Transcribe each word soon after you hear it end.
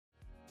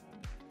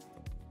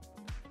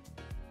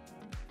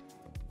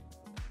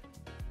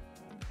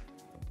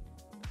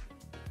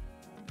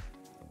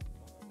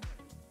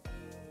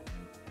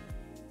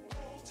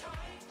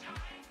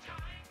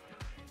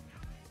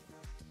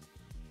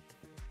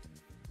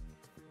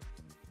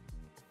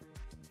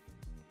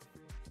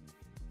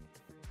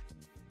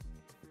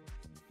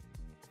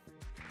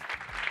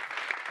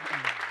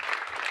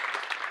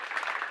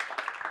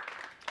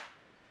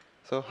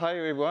So hi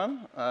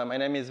everyone, my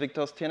name is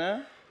Victor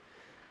Stinner,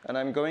 and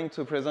I'm going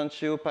to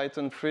present you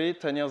Python 3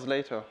 10 years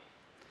later.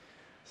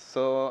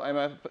 So I'm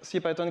a C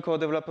Python core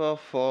developer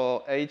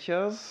for 8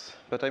 years,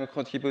 but I'm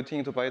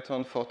contributing to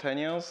Python for 10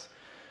 years.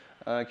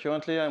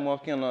 Currently I'm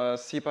working on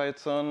C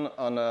Python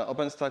on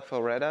OpenStack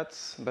for Red Hat,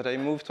 but I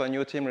moved to a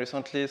new team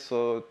recently,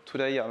 so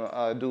today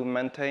I do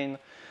maintain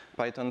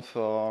Python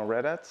for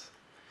Red Hat,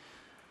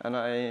 and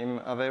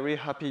I'm a very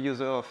happy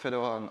user of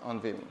Fedora on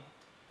Vim.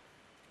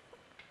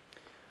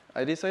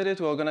 I decided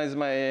to organize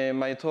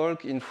my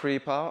talk in 4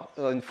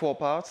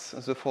 parts,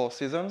 the 4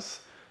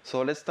 seasons.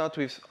 So let's start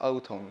with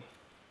autumn.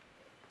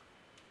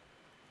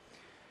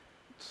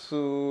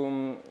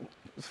 So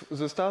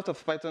the start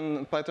of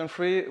Python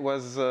 3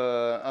 was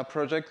a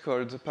project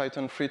called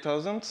Python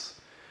 3000.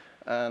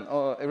 And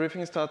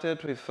everything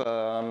started with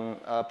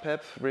a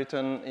PEP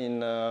written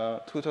in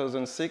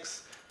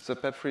 2006, the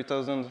PEP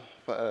 3000,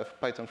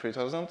 Python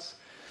 3000.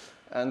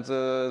 And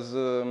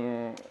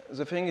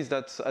the thing is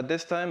that at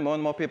this time, more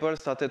and more people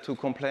started to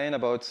complain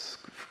about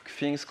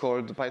things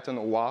called Python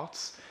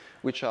warts,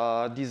 which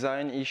are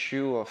design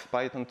issue of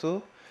Python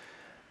 2.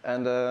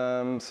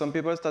 And some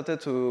people started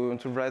to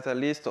write a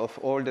list of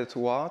all the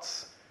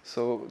warts.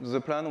 So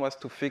the plan was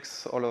to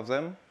fix all of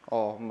them,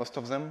 or most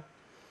of them.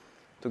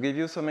 To give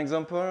you some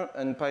example,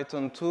 in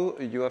Python 2,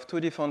 you have 2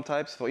 different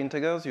types for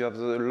integers. You have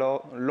the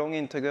long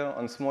integer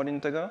and small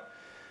integer.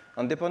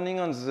 And depending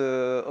on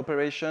the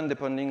operation,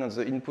 depending on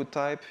the input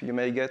type, you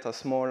may get a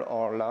small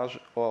or large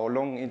or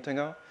long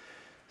integer.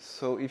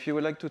 So if you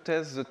would like to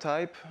test the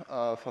type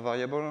of a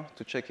variable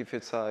to check if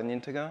it's an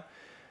integer,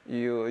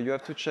 you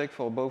have to check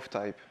for both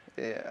types.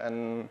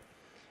 And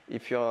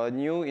if you're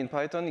new in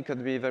Python, it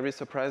could be very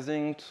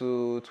surprising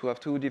to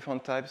have 2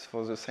 different types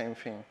for the same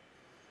thing.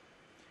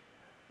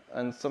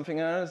 And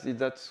something else is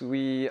that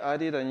we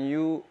added a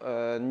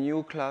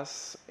new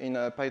class in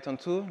Python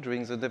 2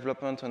 during the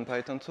development on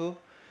Python 2.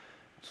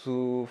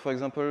 To, for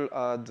example,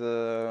 add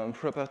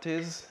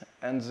properties.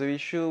 And the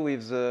issue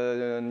with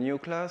the new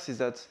class is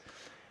that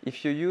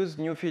if you use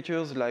new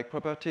features like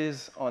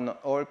properties on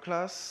all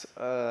class,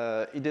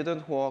 it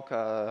doesn't work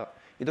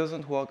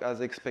as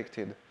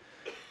expected.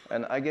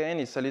 And again,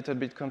 it's a little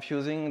bit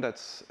confusing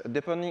that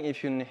depending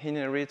if you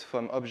inherit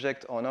from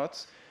object or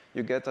not,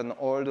 you get an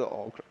old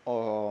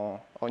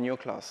or new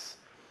class.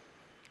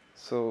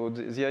 So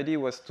the idea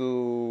was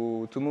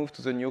to move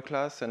to the new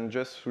class and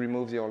just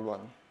remove the old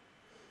one.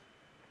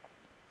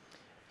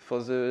 For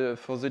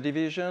the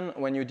division,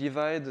 when you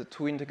divide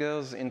 2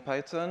 integers in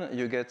Python,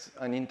 you get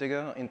an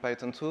integer in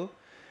Python 2.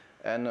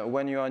 And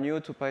when you are new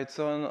to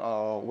Python,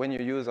 or when you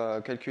use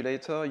a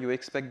calculator, you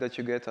expect that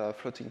you get a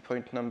floating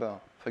point number.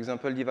 For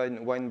example, divide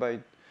 1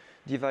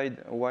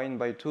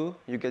 by 2,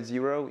 you get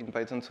 0 in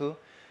Python 2.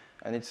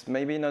 And it's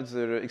maybe not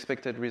the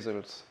expected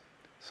results.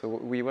 So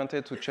we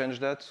wanted to change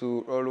that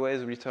to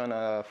always return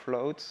a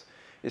float,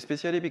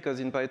 especially because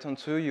in Python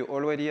 2, you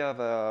already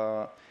have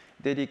a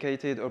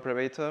dedicated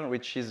operator,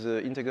 which is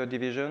integer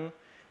division.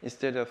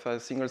 Instead of a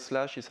single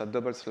slash, it's a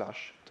double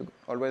slash to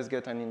always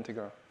get an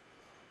integer.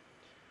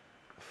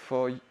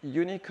 For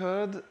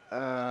Unicode,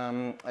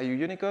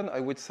 I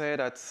would say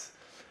that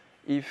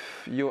if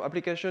your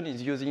application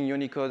is using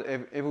Unicode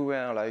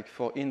everywhere, like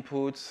for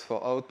inputs,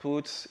 for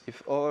outputs,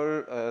 if all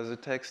the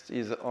text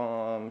is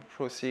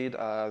proceed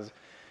as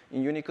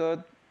in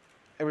Unicode,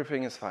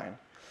 everything is fine.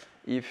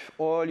 If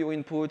all your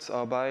inputs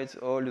are bytes,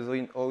 all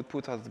the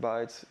outputs are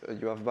bytes,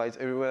 you have bytes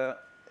everywhere,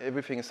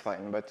 everything is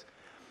fine. But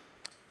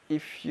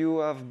if you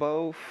have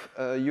both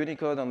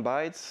Unicode and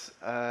bytes,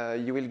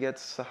 you will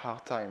get a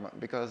hard time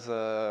because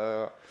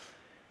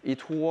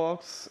it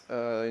works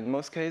in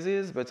most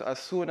cases, but as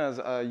soon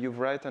as you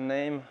write a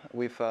name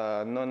with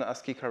a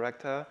non-ASCII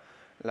character,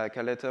 like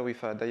a letter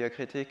with a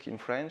diacritic in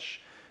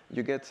French,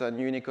 you get a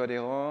Unicode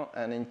error,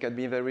 and it can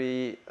be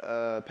very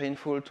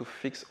painful to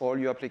fix all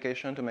your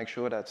application to make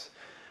sure that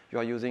you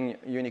are using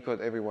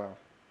Unicode everywhere.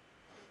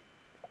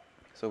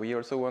 So we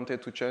also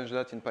wanted to change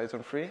that in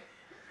Python 3.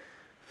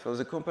 For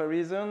the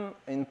comparison,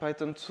 in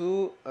Python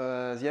 2,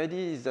 the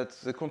idea is that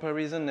the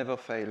comparison never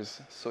fails.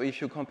 So if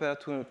you compare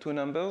two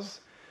numbers,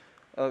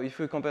 if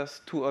you compare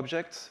 2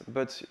 objects,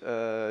 but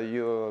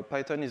your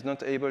Python is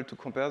not able to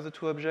compare the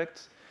 2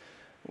 objects,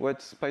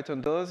 what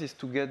Python does is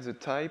to get the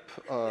type,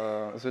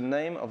 the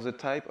name of the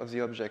type of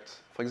the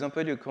object. For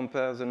example, you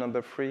compare the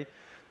number 3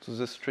 to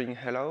the string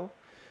hello.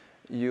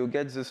 You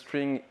get the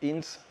string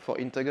int for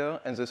integer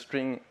and the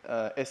string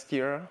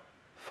str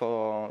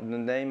for the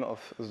name of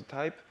the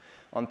type.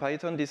 And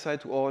Python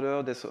decides to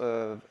order this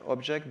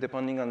object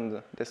depending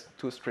on these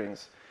 2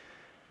 strings.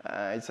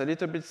 It's a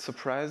little bit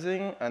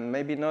surprising and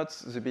maybe not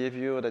the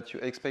behavior that you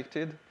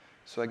expected.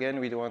 So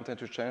again, we wanted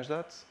to change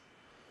that.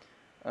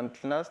 And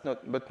last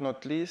but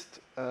not least,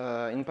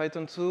 in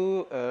Python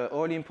 2,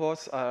 all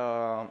imports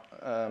are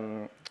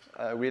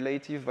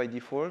relative by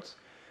default.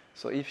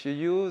 So if you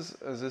use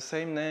the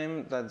same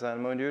name that the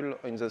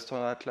module in the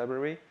standard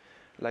library,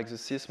 like the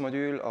sys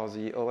module or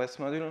the OS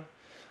module,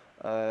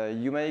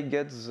 you may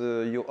get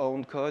your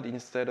own code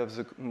instead of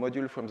the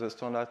module from the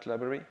standard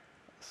library.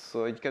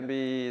 So it can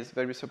be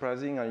very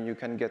surprising, and you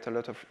can get a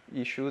lot of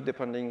issues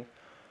depending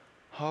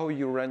how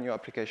you run your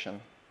application.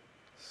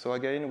 So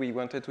again, we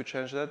wanted to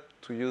change that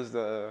to use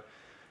the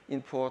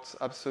import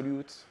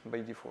absolute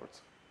by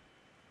default.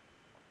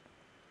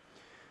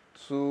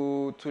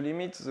 To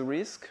limit the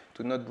risk,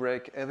 to not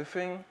break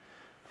everything,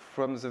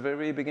 from the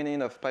very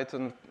beginning of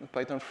Python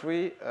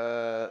 3,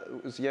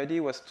 the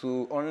idea was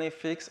to only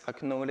fix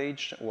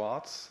acknowledged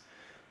words,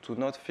 to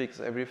not fix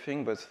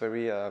everything, but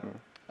very a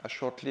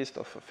short list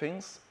of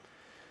things.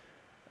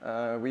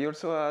 We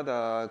also had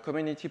a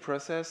community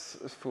process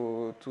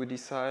to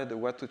decide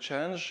what to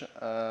change,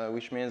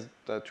 which means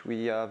that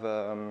we have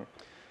a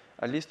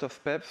list of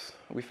PEPs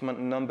with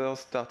numbers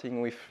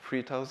starting with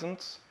 3,000.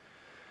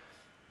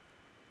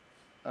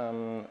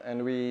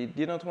 And we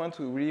didn't want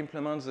to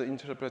re-implement the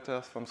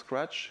interpreter from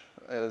scratch.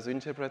 The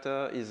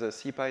interpreter is a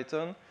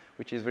CPython,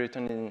 which is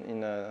written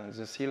in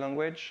the C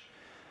language.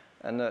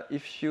 And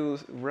if you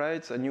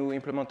write a new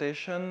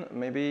implementation,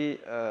 maybe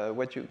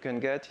what you can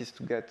get is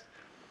to get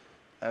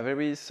a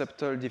very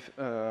subtle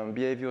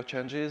behavior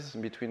changes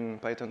between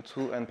Python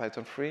 2 and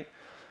Python 3.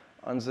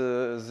 And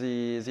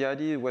the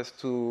idea was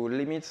to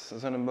limit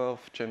the number of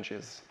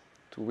changes,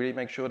 to really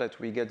make sure that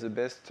we get the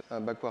best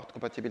backward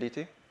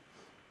compatibility.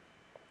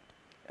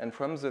 And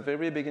from the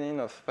very beginning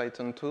of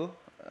Python 3,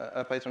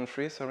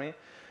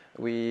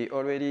 we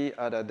already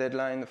had a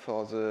deadline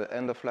for the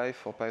end of life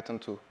for Python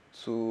 2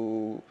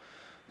 to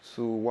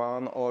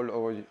warn all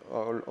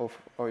of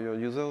your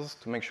users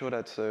to make sure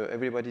that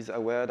everybody's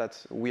aware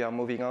that we are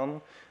moving on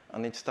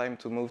and it's time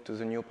to move to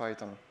the new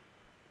Python.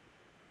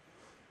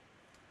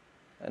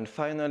 And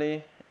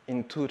finally,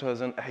 in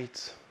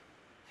 2008,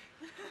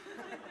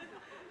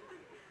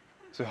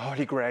 the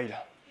Holy Grail,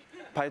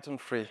 Python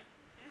 3,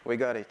 we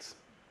got it.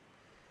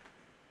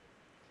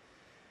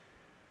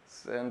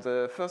 And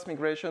the first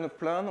migration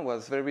plan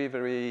was very,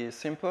 very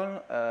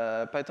simple.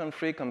 Python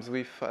 3 comes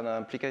with an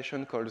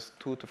application called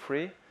 2 to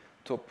 3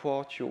 to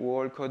port your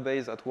whole code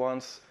base at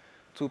once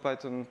to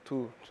Python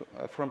 2,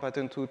 from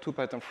Python 2 to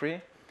Python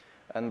 3.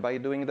 And by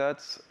doing that,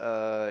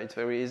 it's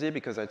very easy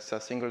because it's a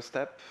single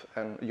step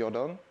and you're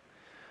done.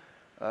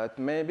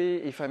 Maybe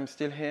if I'm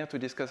still here to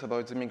discuss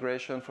about the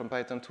migration from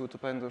Python 2 to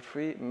Python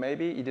 3,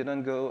 maybe it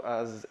didn't go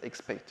as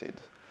expected.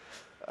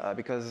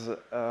 Because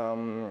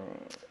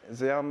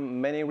there are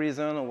many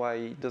reasons why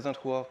it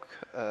doesn't work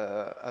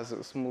as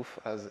smooth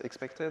as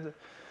expected.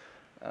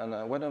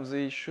 And one of the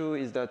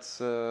issues is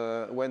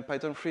that when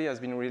Python 3 has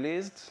been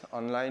released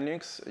on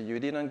Linux, you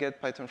didn't get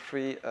Python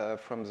 3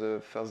 from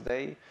the first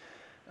day.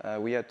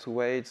 We had to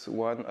wait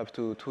 1 up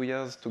to 2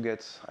 years to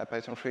get a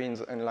Python 3 in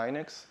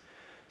Linux.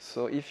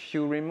 So if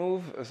you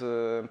remove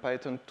the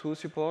Python 2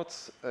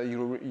 supports,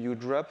 you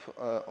drop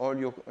all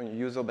your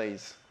user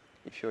base,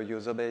 if your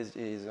user base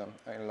is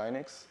in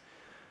Linux.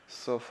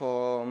 So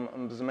for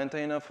the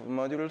maintainer of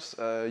modules,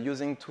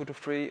 using 2 to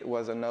 3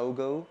 was a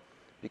no-go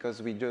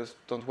because we just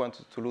don't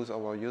want to lose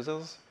our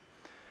users.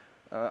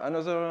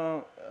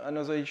 Another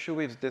issue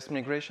with this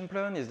migration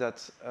plan is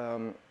that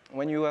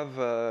when you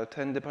have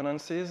 10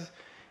 dependencies,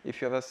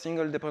 if you have a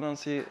single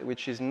dependency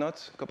which is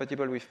not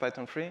compatible with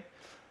Python 3,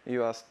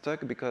 you are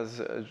stuck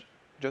because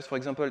just, for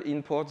example,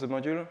 import the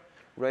module,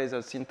 raise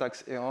a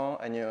syntax error,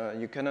 and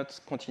you cannot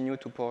continue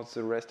to port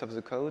the rest of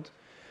the code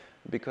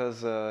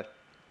because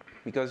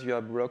you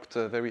are blocked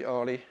very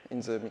early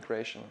in the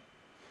migration.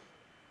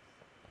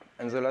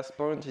 And the last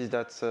point is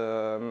that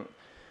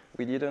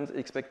we didn't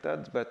expect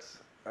that, but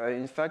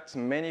in fact,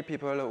 many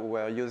people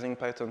were using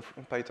Python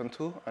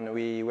 2, and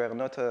we were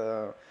not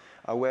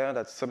aware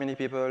that so many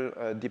people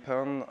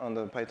depend on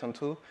the Python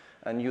 2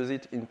 and use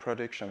it in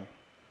production.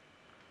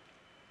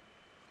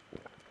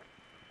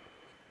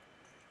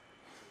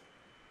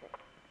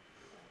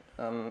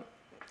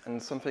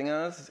 And something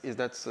else is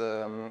that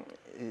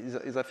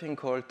is a thing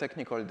called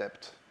technical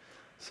debt.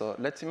 So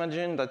let's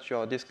imagine that you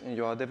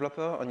are a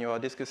developer and you are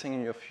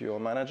discussing with your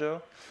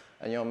manager,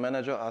 and your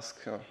manager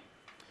asks,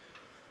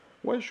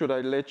 why should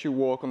I let you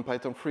work on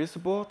Python 3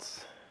 support?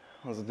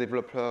 And the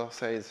developer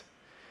says,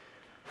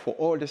 for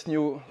all these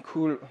new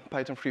cool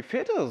Python 3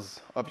 features,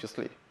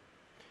 obviously.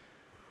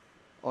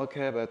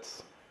 Okay, but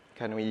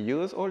can we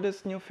use all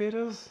these new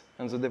features?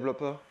 And the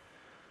developer,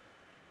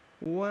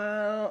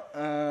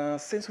 well,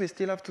 since we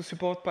still have to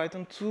support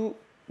Python 2,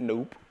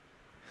 nope.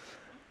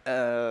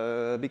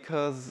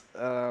 Because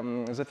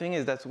the thing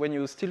is that when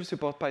you still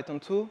support Python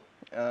 2,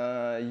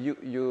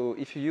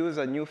 if you use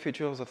a new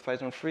features of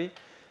Python 3,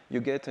 you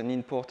get an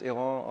import error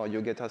or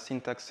you get a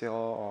syntax error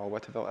or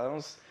whatever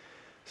else.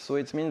 So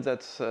it means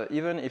that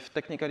even if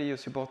technically you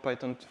support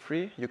Python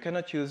 3, you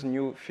cannot use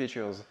new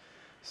features.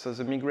 So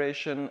the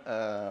migration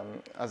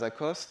has a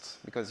cost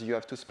because you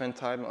have to spend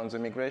time on the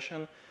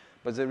migration,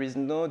 but there is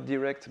no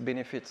direct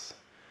benefits.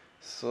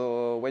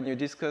 So when you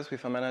discuss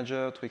with a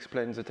manager to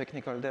explain the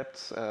technical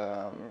depths,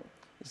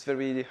 it's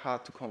very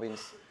hard to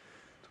convince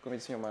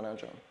your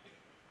manager.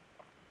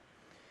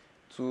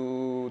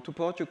 To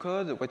port your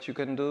code, what you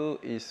can do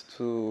is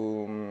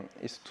to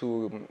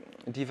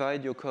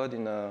divide your code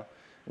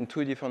in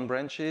 2 different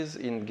branches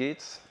in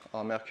Git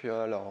or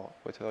Mercurial or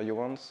whatever you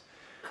want,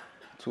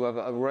 to have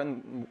a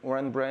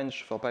one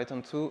branch for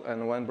Python 2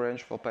 and one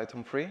branch for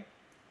Python 3.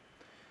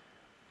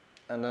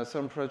 And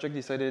some project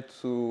decided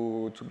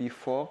to be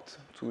forked,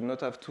 to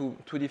not have two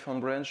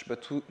different branches,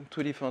 but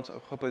two different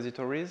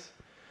repositories.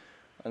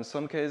 In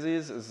some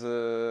cases,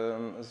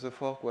 the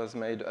fork was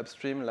made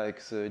upstream, like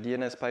the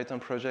DNS Python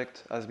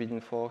project has been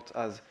forked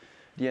as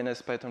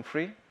DNS Python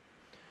 3.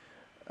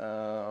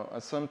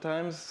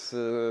 Sometimes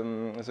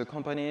the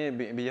company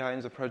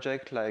behind the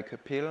project, like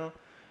PIL,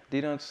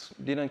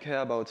 didn't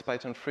care about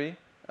Python 3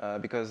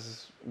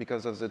 because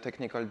of the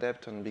technical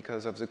debt and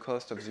because of the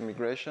cost of the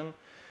migration.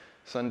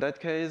 So in that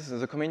case,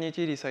 the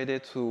community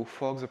decided to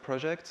fork the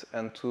project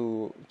and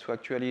to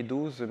actually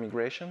do the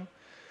migration.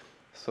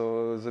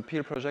 So the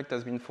PIL project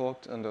has been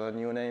forked under a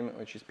new name,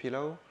 which is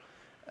Pillow.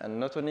 And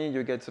not only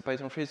you get the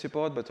Python 3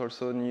 support, but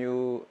also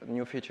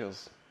new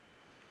features.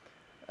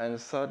 And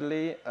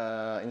sadly,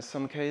 in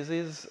some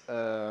cases,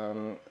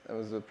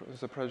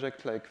 the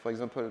project, like for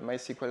example,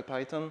 MySQL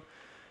Python,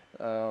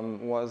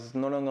 was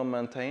no longer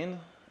maintained.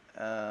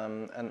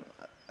 And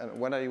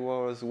when I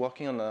was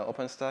working on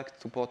OpenStack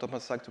to port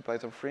OpenStack to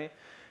Python 3,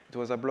 it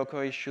was a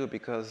blocker issue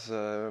because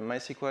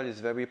MySQL is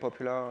very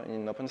popular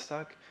in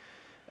OpenStack.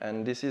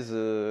 And this was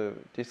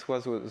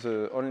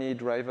the only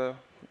driver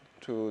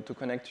to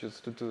connect to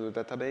the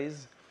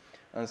database.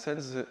 And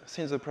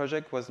since the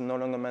project was no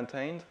longer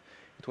maintained,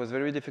 it was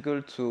very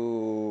difficult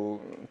to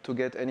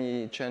get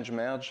any change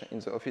merge in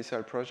the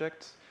official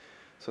project.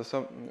 So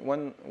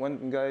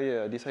one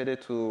guy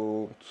decided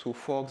to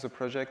fork the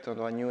project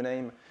under a new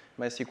name,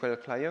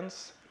 MySQL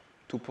Clients,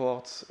 to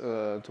port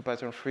to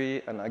Python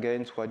 3 and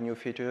again to add new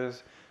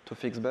features to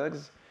fix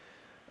bugs.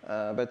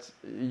 But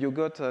you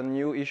got a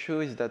new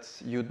issue is that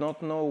you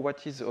don't know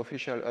what is the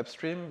official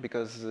upstream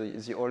because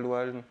the old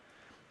one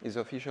is the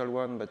official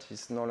one, but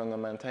it's no longer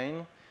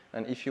maintained.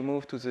 And if you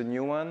move to the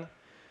new one,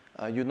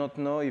 you don't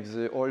know if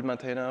the old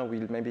maintainer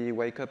will maybe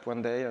wake up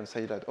one day and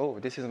say that, oh,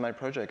 this is my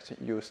project,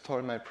 you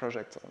stole my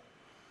project.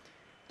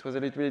 It was a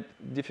little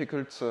bit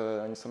difficult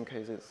in some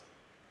cases.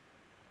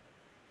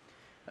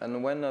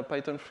 And when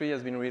Python 3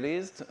 has been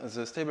released,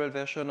 the stable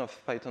version of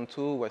Python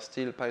 2 was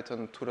still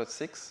Python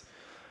 2.6.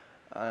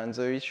 And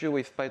the issue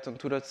with Python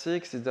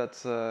 2.6 is that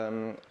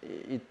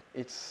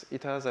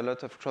it has a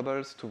lot of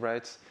troubles to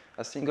write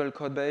a single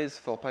code base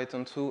for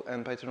Python 2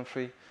 and Python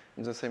 3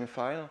 in the same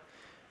file,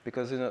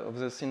 because of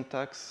the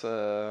syntax,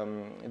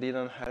 it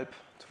didn't help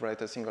to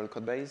write a single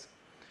code base.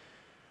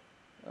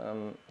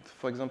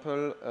 For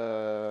example,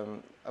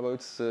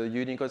 about the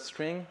Unicode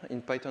string,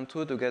 in Python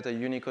 2, to get a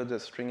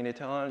Unicode string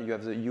literal, you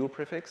have the U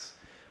prefix.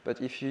 But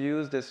if you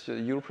use this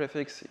U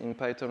prefix in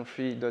Python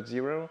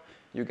 3.0,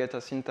 you get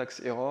a syntax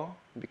error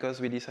because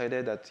we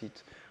decided that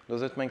it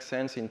doesn't make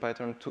sense in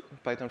Python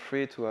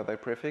 3 to have a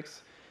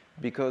prefix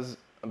because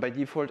by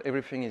default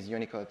everything is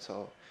Unicode,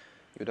 so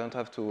you don't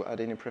have to add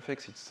any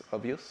prefix, it's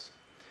obvious.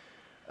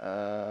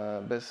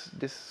 But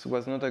this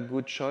was not a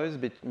good choice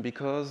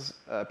because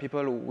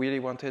people really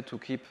wanted to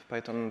keep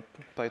Python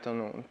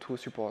 2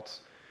 support.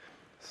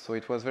 So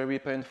it was very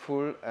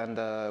painful, and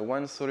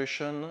one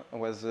solution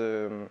was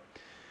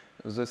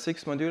the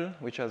sixth module,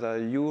 which has a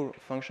U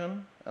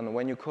function, and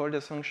when you call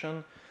this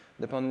function,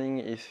 depending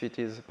if it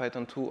is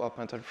Python 2 or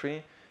Python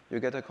 3, you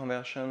get a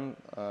conversion,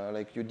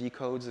 like you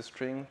decode the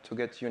string to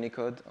get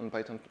Unicode on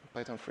Python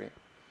 3.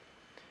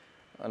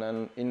 And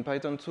then in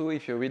Python 2,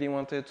 if you really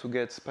wanted to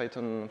get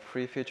Python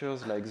 3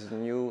 features like the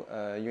new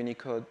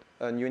Unicode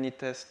unit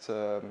test,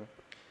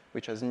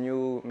 which has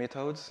new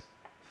methods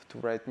to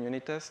write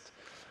unit test,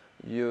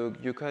 you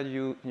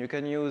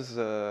can use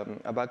a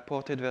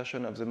backported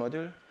version of the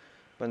module,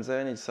 but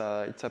then it's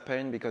a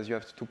pain because you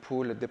have to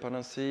pull a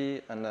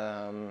dependency, and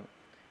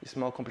it's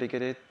more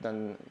complicated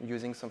than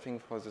using something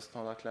for the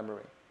standard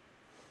library.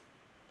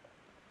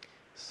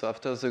 So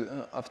after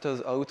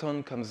the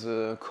autumn comes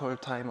the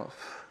cold time of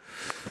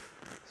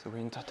the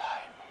winter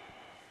time.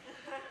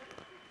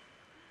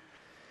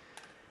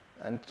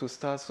 And to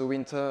start the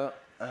winter,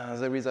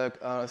 there is a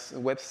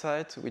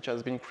website which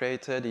has been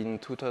created in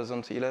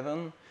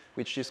 2011,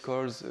 which is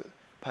called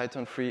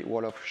Python 3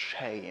 Wall of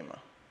Shame.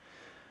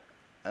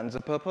 And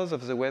the purpose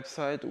of the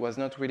website was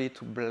not really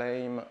to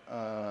blame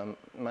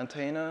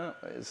maintainer.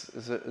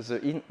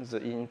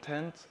 The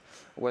intent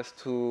was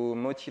to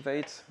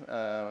motivate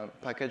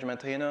package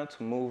maintainer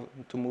to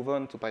move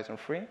on to Python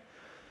 3.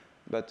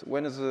 But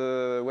when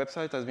the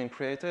website has been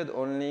created,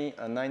 only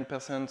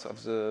 9%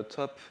 of the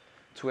top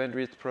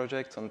 200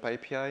 projects on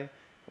PyPI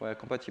were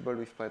compatible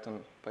with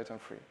Python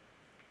 3.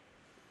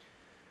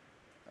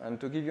 And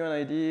to give you an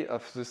idea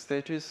of the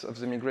status of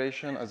the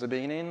migration at the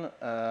beginning,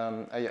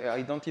 I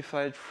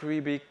identified three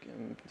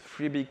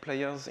big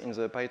players in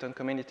the Python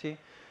community,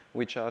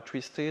 which are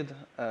Twisted,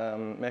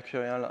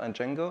 Mercurial, and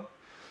Django.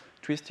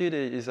 Twisted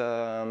is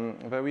a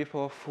very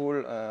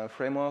powerful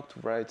framework to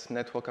write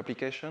network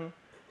application,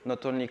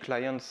 not only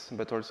clients,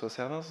 but also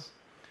servers.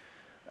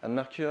 And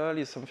Mercurial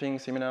is something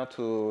similar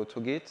to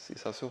Git.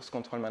 It's a source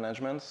control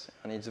management,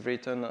 and it's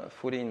written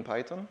fully in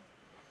Python.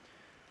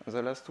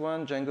 The last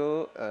one,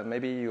 Django,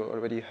 maybe you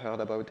already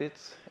heard about it.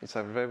 It's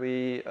a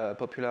very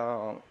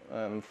popular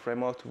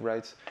framework to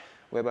write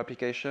web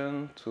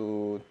application,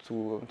 to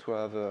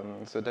have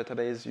the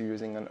database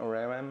using an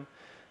ORM,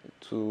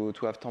 to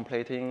have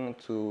templating,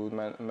 to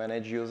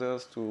manage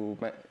users, to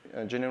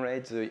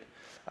generate the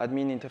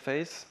admin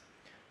interface.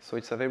 So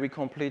it's a very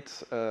complete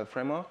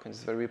framework.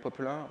 It's very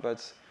popular,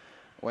 but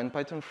when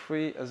Python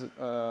 3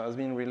 has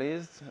been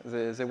released,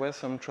 there were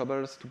some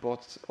troubles to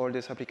port all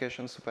these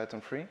applications to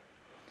Python 3.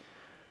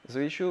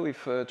 The issue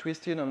with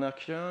Twisted and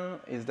Mercurial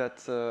is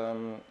that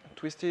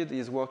Twisted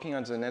is working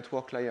on the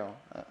network layer.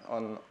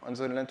 On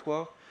the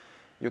network,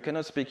 you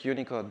cannot speak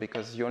Unicode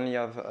because you only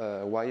have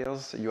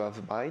wires, you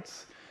have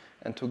bytes,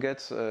 and to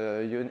get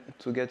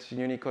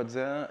Unicode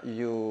there,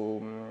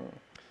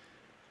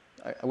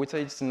 I would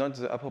say it's not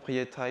the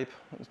appropriate type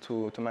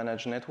to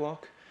manage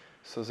network.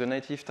 So the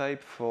native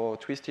type for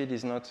Twisted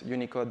is not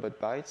Unicode but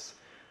bytes,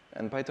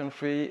 and Python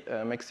 3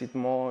 makes it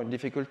more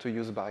difficult to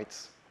use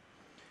bytes.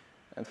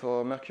 And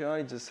for Mercurial,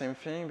 it's the same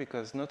thing,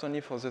 because not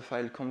only for the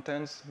file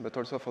contents, but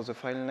also for the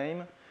file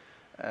name,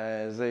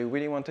 they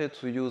really wanted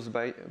to use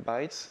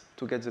bytes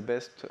to get the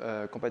best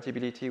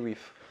compatibility with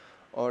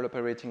all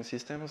operating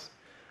systems.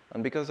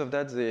 And because of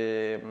that,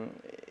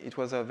 it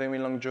was a very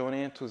long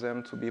journey to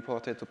them to be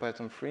ported to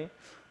Python 3.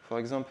 For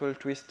example,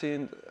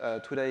 Twisted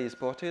today is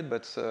ported,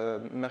 but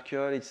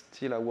Mercurial is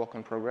still a work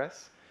in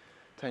progress,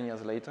 10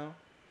 years later.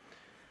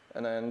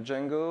 And then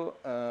Django,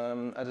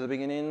 at the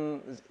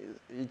beginning,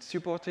 it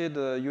supported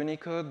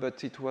Unicode,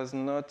 but it was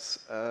not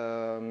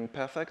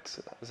perfect.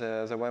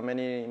 There were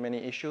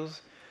many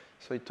issues,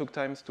 so it took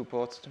time to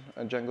port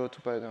Django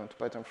to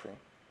Python 3.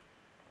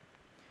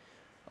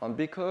 And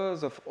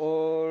because of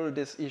all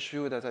this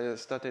issue that I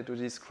started to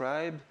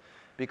describe,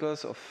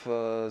 because of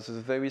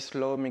the very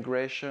slow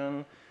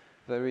migration,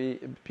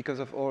 because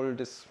of all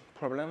these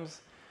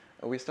problems,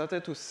 we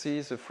started to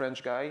see the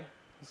French guy,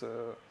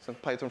 the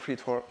Python 3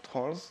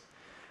 trolls.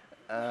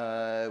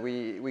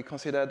 We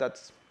consider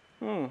that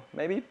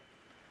maybe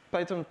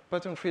Python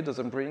 3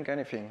 doesn't bring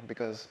anything,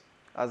 because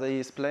as I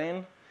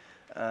explained,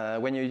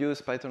 when you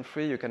use Python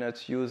 3, you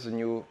cannot use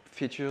new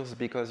features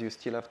because you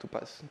still have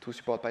to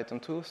support Python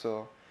 2.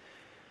 So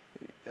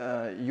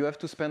you have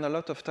to spend a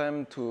lot of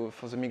time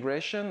for the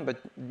migration, but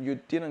you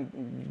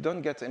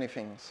don't get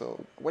anything. So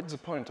what's the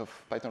point of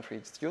Python 3?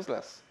 It's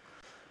useless.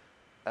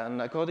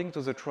 And according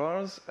to the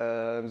trolls,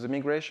 the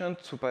migration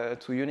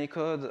to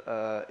Unicode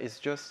is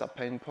just a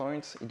pain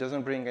point. It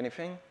doesn't bring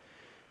anything,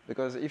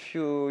 because if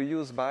you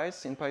use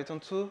bytes in Python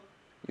 2,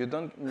 you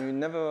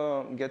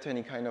never get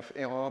any kind of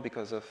error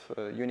because of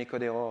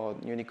Unicode error or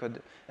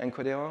Unicode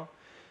encode error,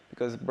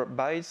 because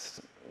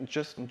bytes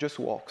just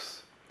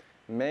works.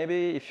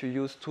 Maybe if you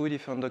use two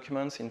different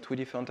documents in two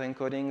different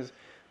encodings,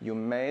 you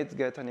may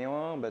get an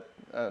error, but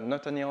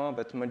not an error,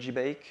 but emoji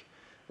bake,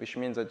 which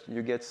means that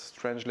you get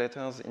strange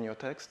letters in your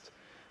text.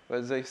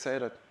 But they say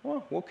that,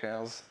 well, who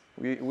cares?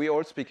 We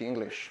all speak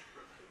English.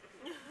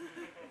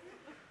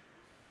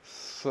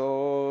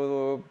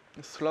 So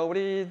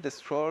slowly, the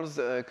trolls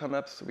come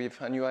up with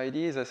a new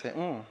idea. They say,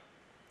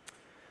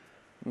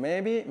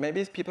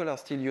 maybe people are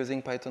still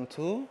using Python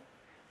 2.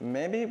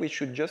 Maybe we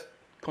should just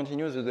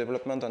continue the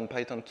development on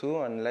Python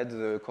 2 and let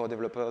the core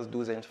developers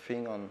do their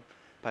thing on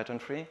Python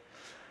 3.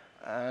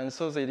 And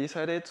so they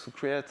decided to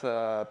create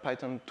a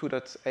Python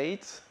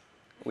 2.8,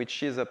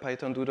 which is a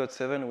Python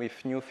 2.7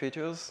 with new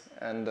features.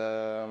 And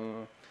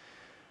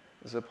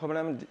the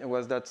problem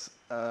was that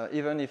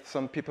even if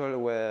some people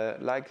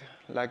liked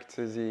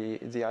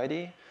the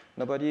idea,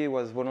 nobody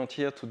was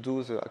volunteered to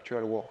do the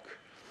actual work.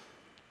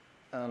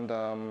 And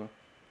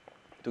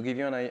to give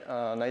you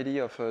an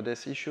idea of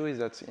this issue is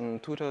that in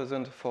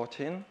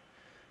 2014,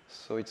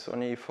 so it's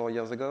only 4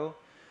 years ago,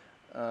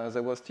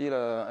 there was still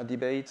a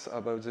debate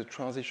about the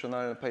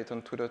transitional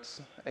Python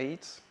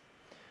 2.8.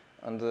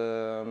 And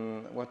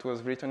what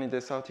was written in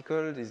this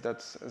article is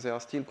that they are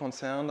still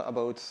concerned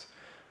about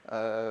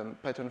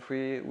Python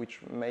 3, which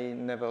may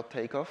never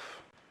take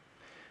off.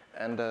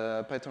 And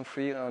Python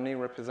 3 only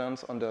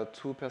represents under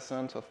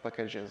 2% of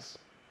packages,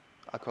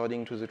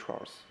 according to the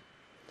trolls.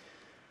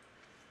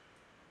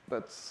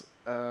 But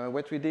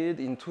what we did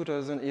in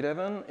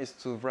 2011 is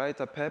to write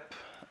a PEP,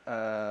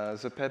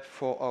 the PEP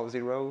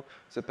 4.0,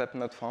 the PEP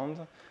not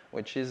found,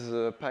 which is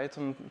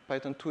Python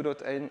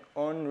 2.8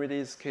 on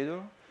release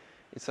schedule.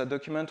 It's a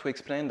document to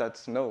explain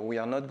that, no, we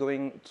are not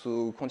going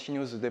to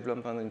continue the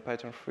development in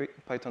Python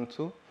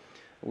 2.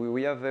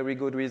 We have very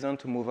good reason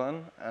to move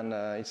on, and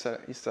it's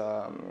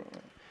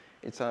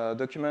a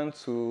document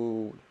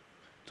to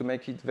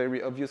make it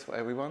very obvious for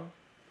everyone.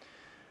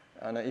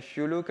 And if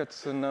you look at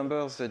the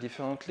numbers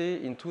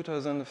differently, in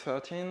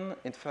 2013,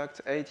 in fact,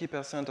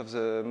 80% of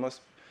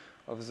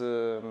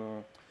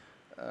the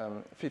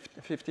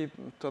 50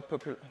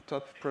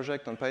 top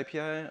projects on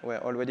PyPI were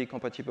already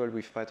compatible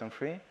with Python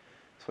 3.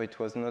 So it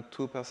was not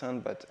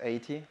 2%, but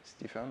 80, it's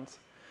different.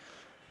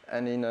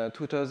 And in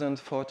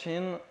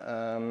 2014,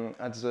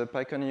 at the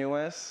PyCon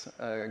US,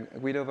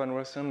 Guido van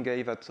Rossum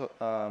gave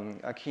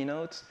a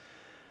keynote,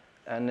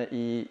 And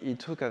he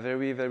took a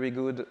very, very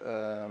good,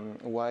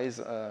 wise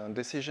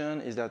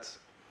decision, is that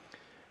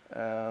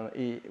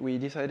we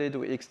decided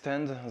to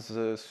extend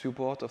the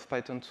support of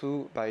Python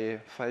 2 by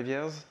 5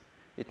 years.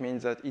 It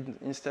means that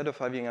instead of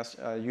having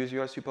a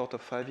usual support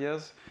of 5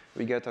 years,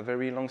 we get a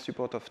very long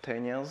support of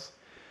 10 years.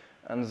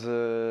 And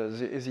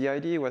the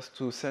idea was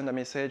to send a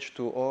message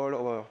to all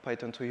our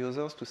Python 2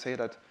 users to say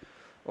that,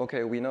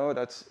 okay, we know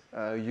that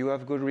you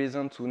have good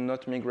reason to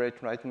not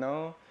migrate right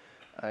now.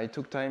 It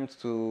took time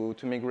to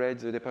migrate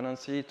the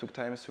dependency. It took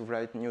time to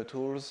write new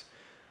tools.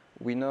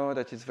 We know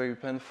that it's very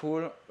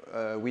painful.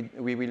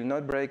 We will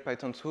not break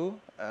Python 2.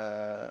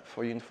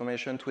 For your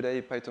information,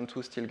 today Python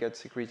 2 still gets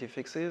security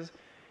fixes.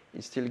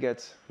 It still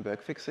gets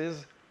bug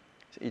fixes.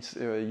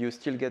 You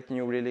still get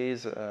new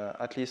release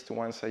at least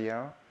once a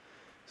year.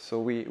 So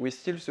we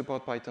still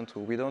support Python 2.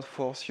 We don't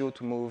force you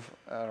to move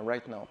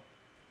right now.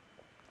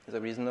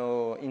 There is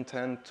no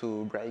intent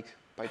to break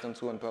Python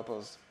 2 on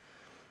purpose.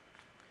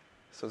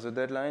 So the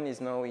deadline is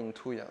now in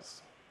 2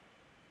 years.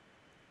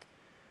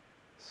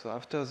 So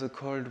after the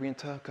cold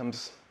winter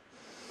comes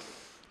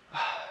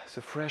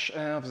the fresh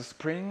air of the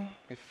spring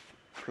with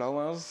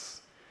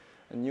flowers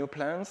and new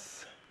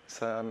plants.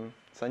 It's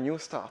a new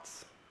start.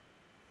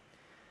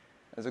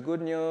 And the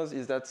good news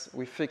is that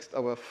we fixed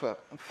our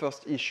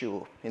first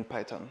issue in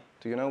Python.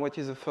 Do you know what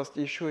is the first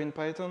issue in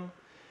Python?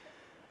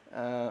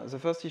 The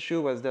first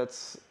issue was that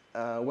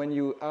when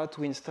you had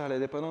to install a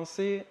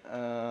dependency,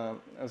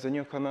 the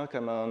newcomer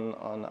came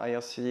on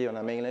IRC on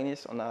a mailing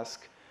list and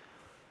asked,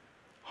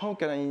 how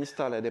can I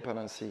install a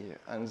dependency?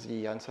 And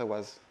the answer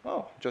was,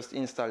 oh, just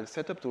install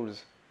setup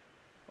tools.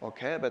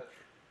 Okay, but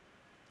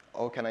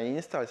how can I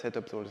install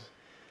setup tools?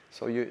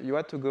 So you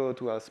had to go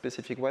to a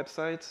specific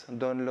website,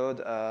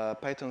 download a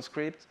Python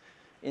script,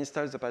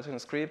 install the Python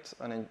script,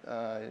 and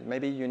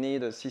maybe you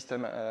need a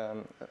system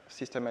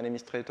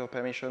administrator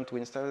permission to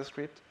install the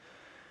script.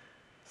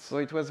 So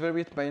it was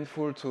very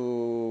painful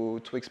to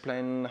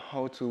explain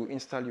how to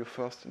install your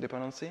first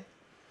dependency.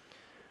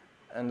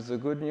 And the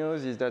good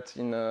news is that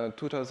in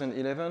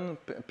 2011,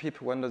 pip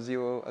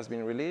 1.0 has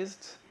been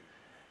released.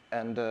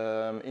 And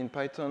in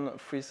Python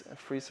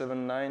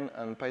 3.7.9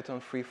 and Python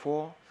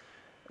 3.4,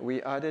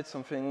 we added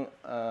something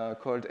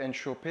called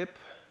ensure pip.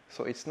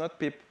 So it's not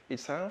pip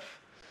itself,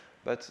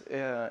 but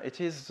it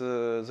is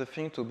the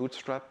thing to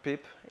bootstrap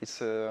pip. It's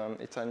an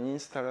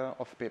installer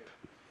of pip.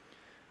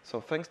 So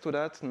thanks to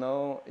that,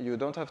 now you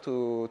don't have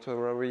to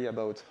worry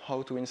about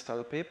how to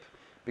install pip,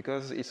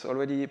 because it's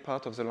already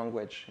part of the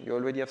language. You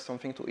already have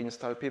something to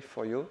install pip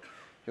for you.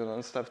 You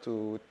don't have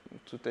to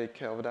take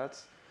care of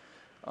that.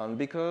 And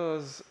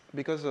because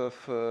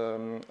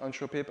of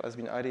ensure pip has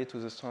been added to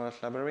the standard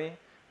library,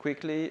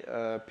 quickly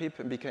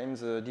pip became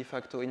the de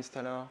facto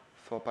installer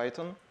for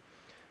Python.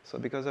 So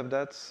because of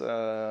that,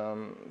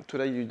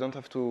 today you don't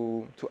have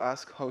to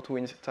ask how to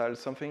install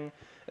something.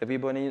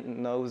 Everybody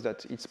knows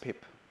that it's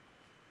pip.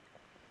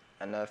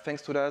 And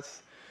thanks to that,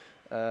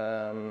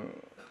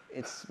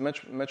 it's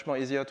much more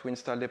easier to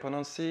install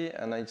dependency,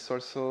 and it's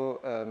also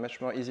much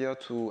more easier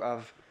to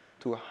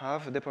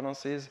have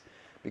dependencies,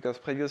 because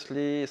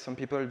previously some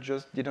people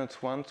just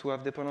didn't want to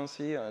have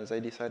dependency, and they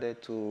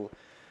decided to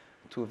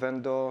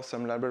vendor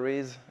some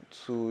libraries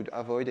to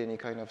avoid any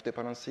kind of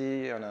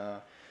dependency, and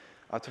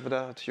out of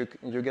that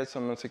you get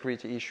some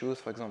security issues,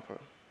 for example.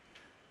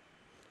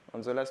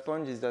 And the last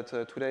point is that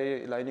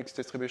today Linux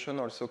distribution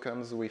also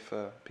comes with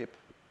pip.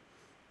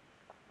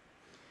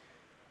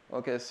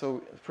 Okay,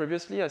 so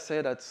previously I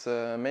said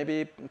that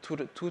maybe 2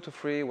 to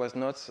 3 was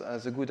not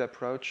the good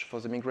approach for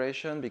the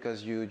migration,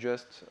 because you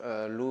just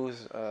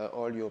lose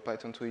all your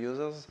Python 2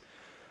 users.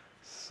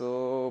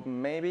 So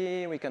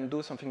maybe we can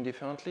do something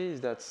differently,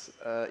 is that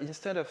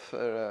instead of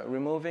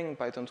removing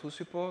Python 2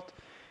 support,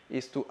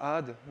 is to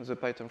add the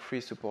Python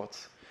 3 support.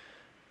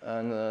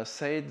 And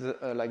said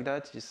like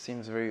that, it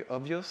seems very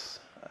obvious,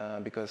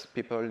 because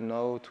people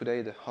know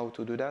today how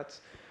to do that.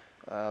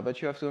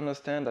 But you have to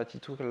understand that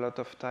it took a lot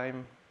of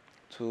time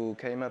to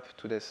come up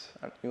to this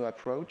new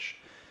approach,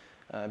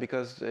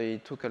 because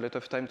it took a lot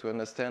of time to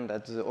understand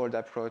that the old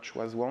approach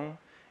was wrong.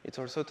 It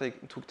also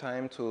took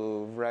time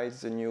to write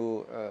the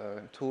new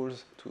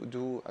tools to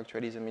do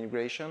actually the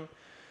migration.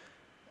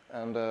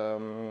 And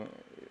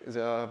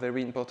there are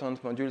very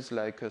important modules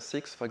like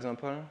 6, for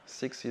example.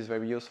 6 is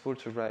very useful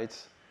to write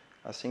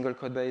a single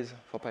code base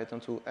for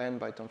Python 2 and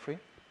Python 3.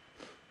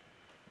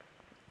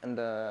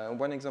 And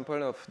one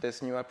example of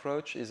this new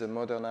approach is a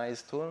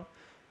modernized tool,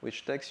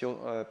 which takes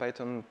your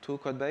Python 2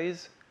 code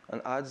base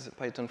and adds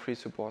Python 3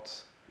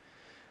 supports.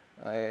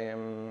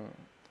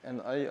 And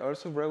I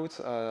also wrote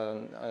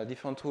a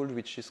different tool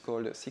which is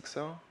called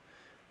Sixer.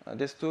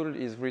 This tool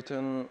is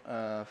written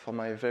for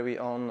my very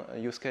own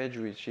use case,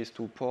 which is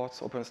to port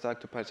OpenStack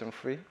to Python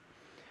 3.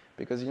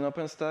 Because in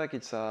OpenStack,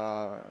 it's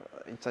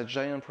a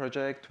giant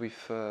project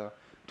with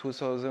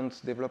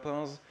 2,000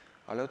 developers,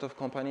 a lot of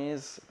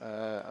companies,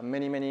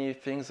 many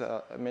things,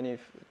 many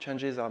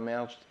changes are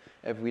merged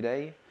every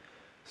day.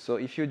 So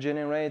if you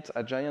generate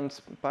a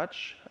giant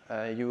patch,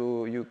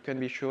 you can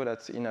be sure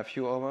that in a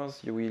few hours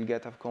you will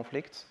get a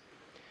conflict.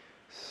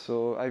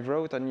 So I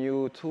wrote a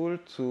new tool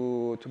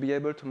to be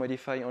able to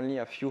modify only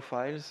a few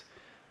files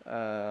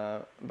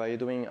by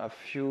doing a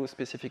few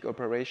specific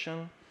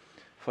operations.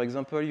 For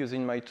example,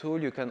 using my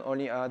tool, you can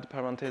only add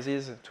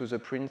parentheses to the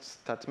print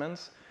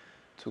statements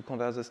to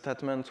convert the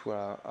statement to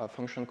a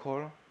function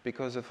call,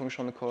 because the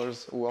function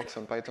calls works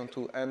on Python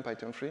 2 and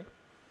Python 3.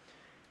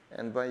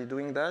 And by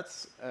doing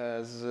that,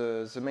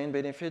 the main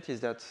benefit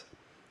is that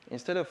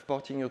instead of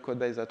porting your code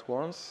base at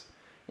once,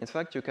 in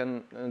fact, you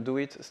can do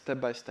it step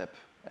by step.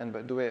 And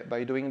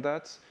by doing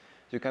that,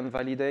 you can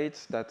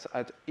validate that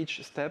at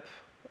each step,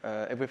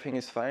 everything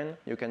is fine.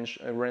 You can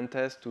run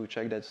tests to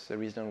check that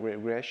there is no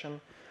regression.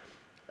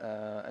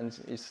 And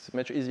it's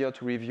much easier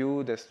to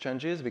review these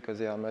changes because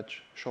they are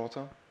much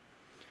shorter.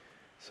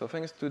 So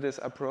thanks to this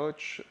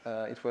approach,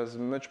 it was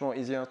much more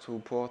easier to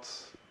port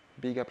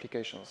big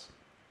applications.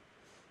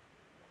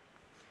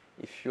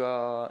 If you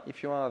are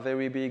a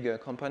very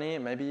big company,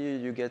 maybe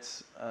you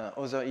get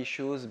other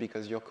issues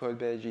because your code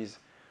base is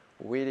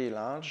really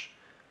large.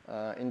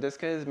 In this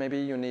case, maybe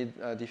you need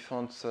a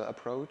different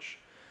approach.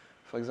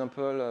 For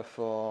example,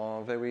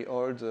 for very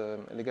old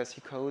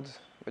legacy code,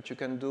 what you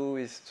can do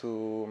is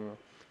to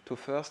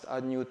first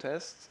add new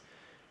tests,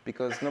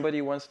 because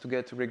nobody wants to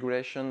get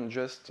regression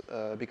just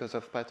because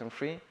of Python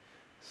 3.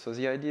 So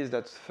the idea is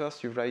that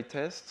first you write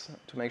tests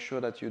to make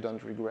sure that you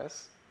don't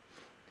regress.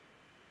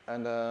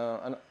 And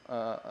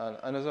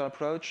another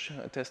approach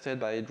tested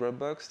by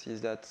Dropbox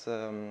is that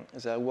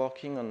they are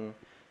working on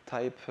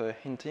type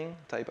hinting,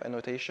 type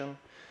annotation,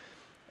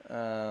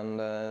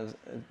 and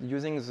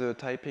using the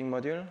typing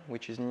module,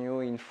 which is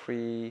new in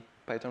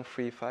Python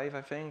 3.5,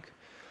 I think.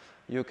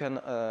 You can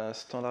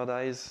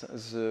standardize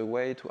the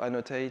way to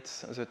annotate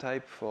the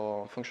type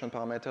for function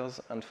parameters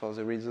and for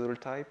the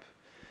result type.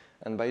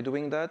 And by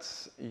doing that,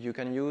 you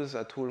can use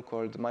a tool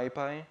called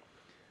MyPy,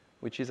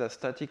 which is a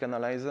static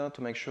analyzer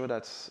to make sure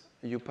that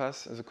you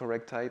pass the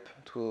correct type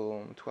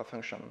to a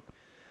function.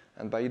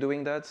 And by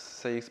doing that,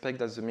 they expect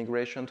that the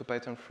migration to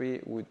Python 3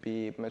 would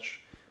be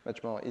much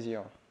more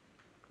easier.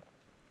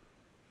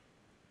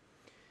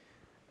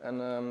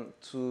 And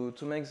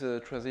to make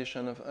the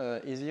transition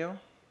easier,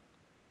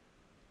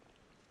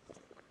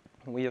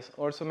 we have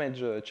also made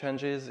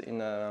changes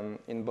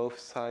in both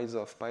sides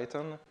of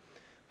Python.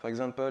 For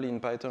example,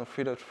 in Python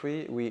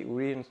 3.3, we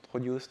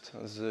reintroduced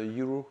the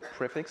euro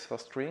prefix for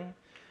string.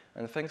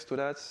 And thanks to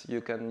that,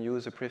 you can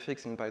use the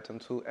prefix in Python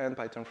 2 and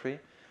Python 3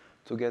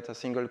 to get a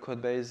single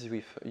code base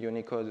with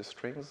Unicode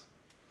strings.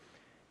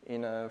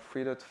 In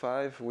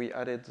 3.5, we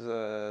added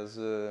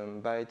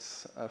the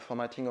bytes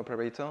formatting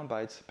operator,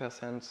 bytes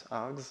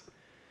 %args.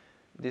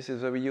 This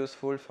is very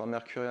useful for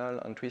Mercurial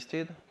and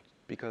Twisted,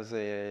 because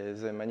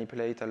they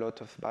manipulate a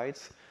lot of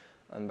bytes,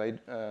 and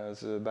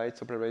the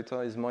bytes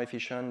operator is more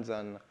efficient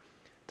than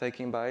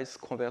taking bytes,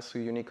 convert to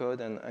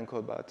Unicode, and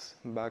encode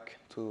back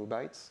to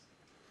bytes.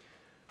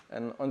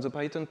 And on the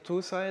Python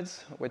 2 side,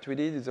 what we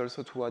did is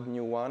also to add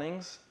new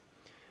warnings.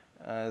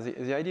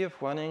 The idea of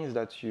warning is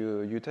that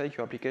you take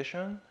your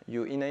application,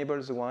 you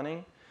enable the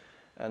warning,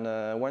 and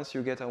once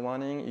you get a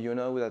warning, you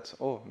know that,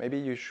 oh, maybe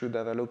you should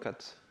have a look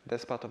at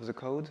this part of the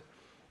code,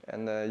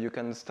 and you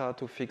can start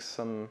to fix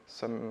some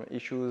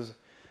issues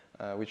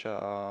which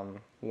are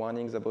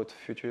warnings about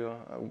future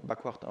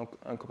backward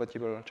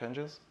incompatible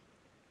changes.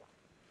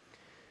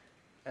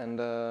 And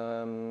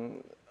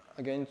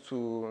again,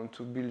 to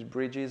build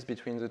bridges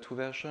between the two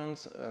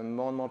versions,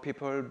 more and more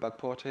people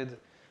backported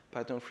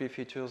Python 3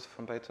 features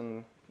from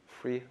Python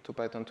 3 to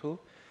Python 2,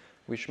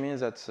 which means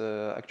that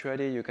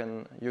actually you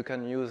can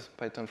use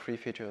Python 3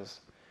 features.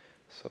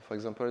 So for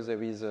example,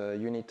 there is a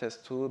unit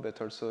test 2, but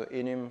also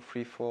enum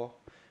 3.4,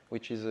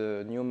 which is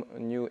a new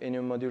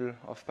enum module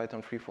of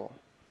Python 3.4.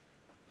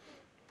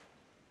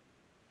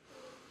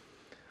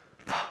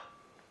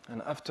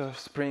 And after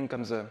spring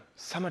comes the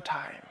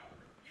summertime.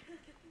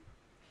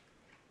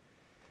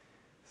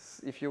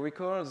 If you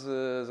recall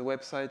the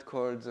website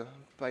called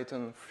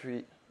Python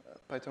 3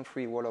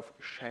 Wall of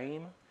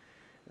Shame,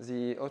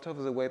 the author of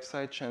the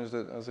website changed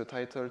the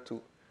title to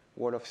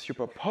Wall of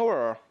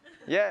Superpower.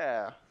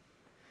 Yeah!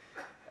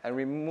 And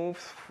we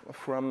moved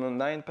from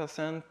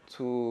 9%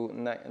 to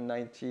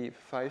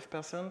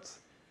 95%.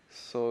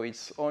 So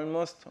it's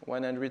almost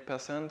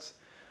 100%.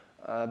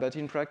 But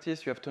in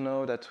practice, you have to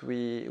know that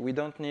we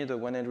don't need a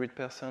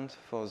 100%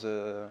 for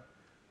the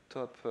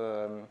top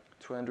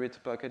 200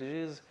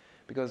 packages,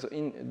 because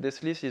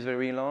this list is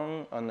very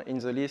long, and in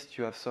the list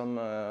you have some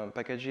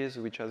packages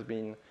which has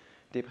been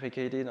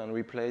deprecated and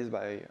replaced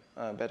by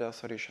better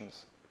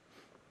solutions.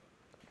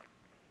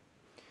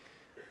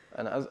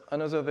 And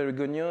another very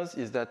good news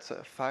is that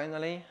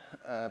finally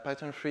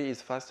Python 3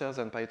 is faster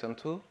than Python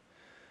 2.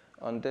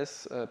 On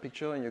this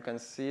picture, you can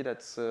see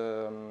that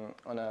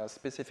on a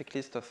specific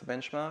list of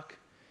benchmark,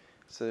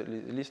 it's a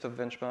list of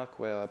benchmark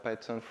where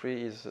Python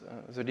 3 is,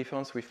 the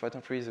difference with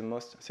Python 3 is the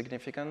most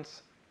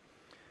significant.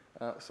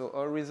 So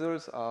all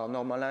results are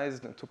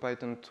normalized to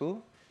Python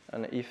 2,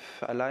 and if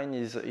a line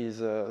is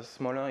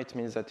smaller, it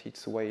means that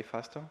it's way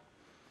faster.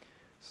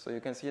 So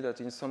you can see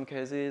that in some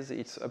cases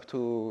it's up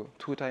to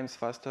 2 times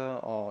faster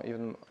or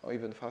even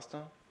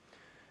faster.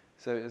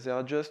 So there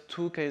are just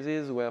 2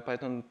 cases where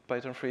Python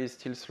 3 is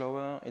still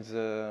slower.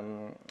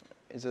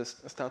 It's a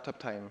startup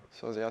time.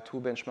 So there are 2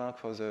 benchmarks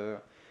for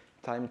the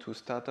time to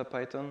start up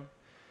Python.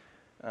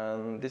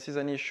 And this is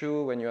an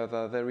issue when you have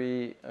a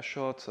very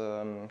short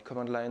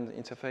command line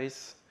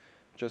interface,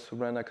 just to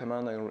run a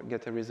command and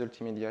get a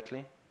result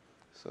immediately.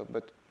 So,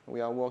 but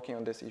we are working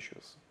on these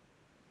issues.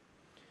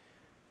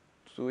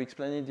 To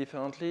explain it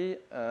differently,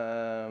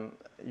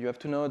 you have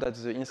to know that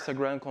the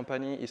Instagram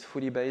company is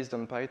fully based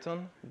on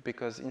Python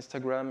because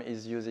Instagram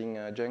is using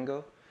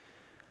Django.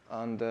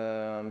 And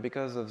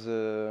because of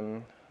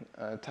the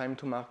time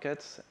to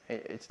market,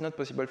 it's not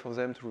possible for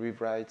them to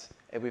rewrite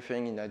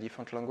everything in a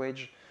different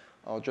language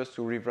or just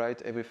to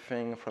rewrite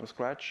everything from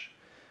scratch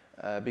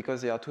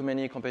because there are too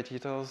many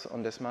competitors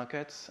on this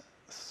market.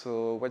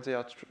 So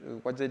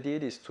what they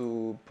did is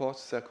to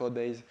port their code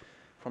base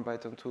from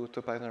Python 2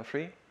 to Python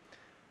 3.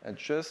 And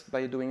just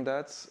by doing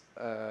that,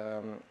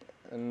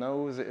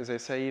 now they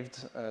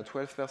saved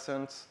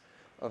 12%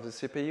 of the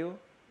CPU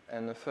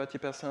and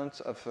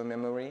 30% of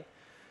memory.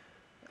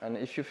 And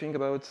if you think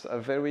about a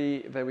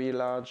very, very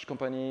large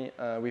company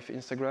with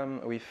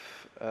Instagram with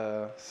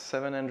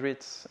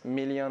 700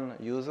 million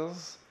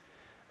users,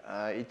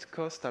 it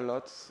costs a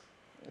lot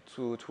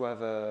to have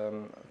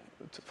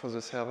for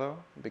the server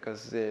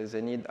because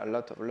they need a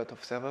lot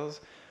of servers.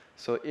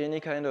 So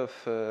any kind of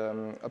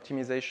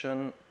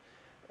optimization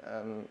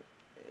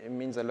it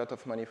means a lot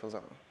of money for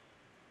them.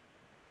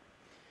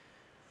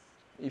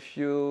 If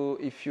you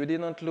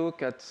didn't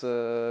look at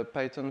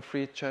Python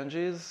 3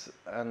 changes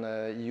and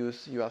you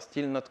are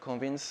still not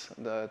convinced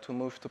to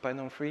move to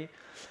Python 3,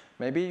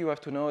 maybe you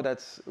have to know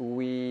that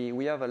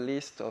we have a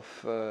list of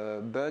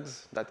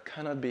bugs that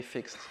cannot be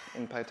fixed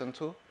in Python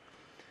 2.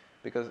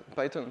 Because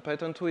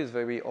Python 2 is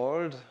very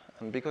old,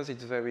 and because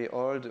it's very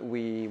old,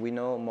 we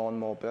know more and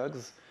more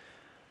bugs.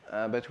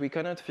 But we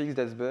cannot fix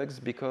those bugs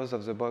because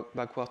of the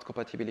backward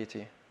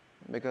compatibility.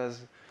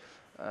 Because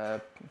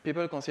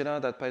people consider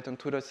that Python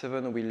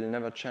 2.7 will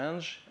never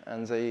change,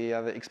 and they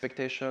have an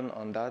expectation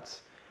on that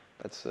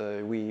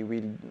we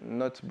will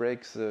not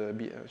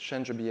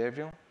change the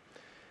behavior.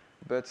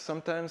 But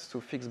sometimes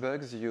to fix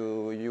bugs,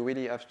 you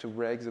really have to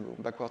break the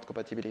backward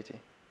compatibility.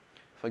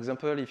 For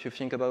example, if you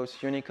think about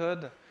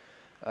Unicode,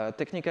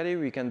 technically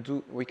we can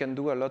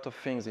do a lot of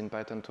things in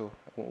Python 2.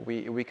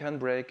 We can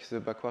break the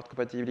backward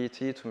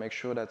compatibility to make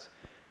sure that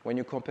when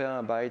you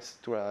compare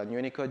bytes to a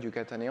Unicode, you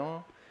get an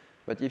error.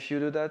 But if you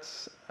do that,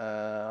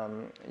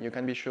 you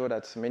can be sure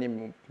that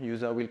many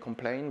users will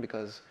complain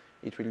because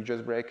it will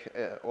just break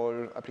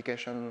all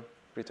applications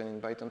written in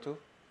Python 2.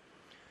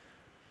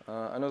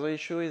 Another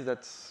issue is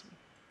that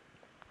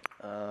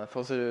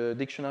for the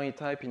dictionary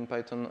type in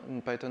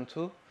Python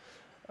 2,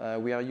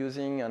 we are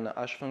using an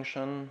hash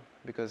function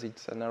because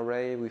it's an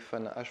array with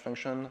an hash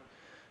function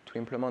to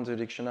implement the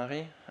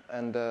dictionary.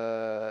 And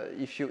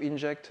if you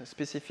inject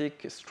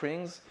specific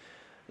strings,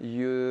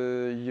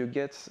 you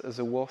get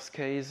the worst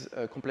case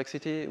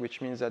complexity,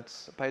 which means that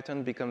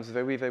Python becomes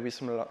very, very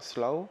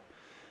slow.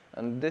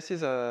 And this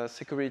is a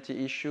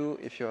security issue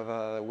if you have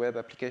a web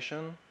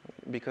application,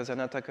 because an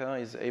attacker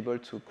is able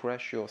to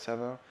crash your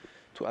server,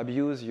 to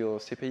abuse your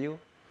CPU.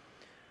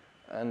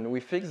 And we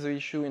fixed the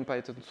issue in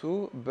Python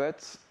 2,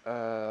 but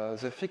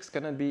the fix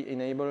cannot be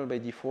enabled by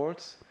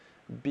default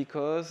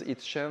because it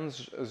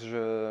changed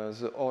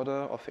the order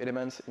of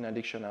elements in a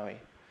dictionary.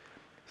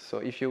 So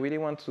if you really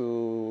want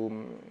to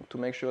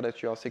make sure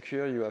that you are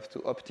secure, you have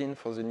to opt in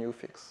for the new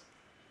fix.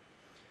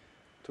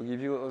 To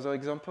give you another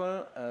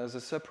example, the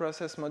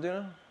subprocess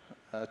module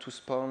to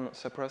spawn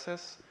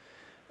subprocess,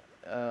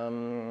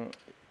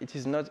 it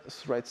is not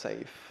thread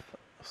safe.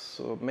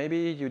 So maybe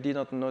you did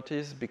not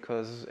notice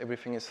because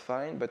everything is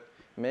fine, but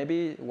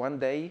maybe one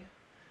day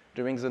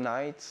during the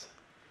night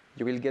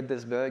you will get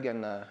this bug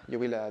and you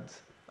will have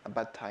a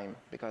bad time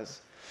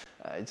because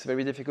it's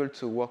very difficult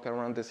to work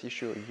around this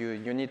issue.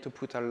 You need to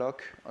put a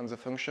lock on the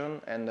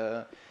function, and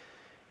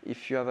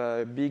if you have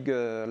a big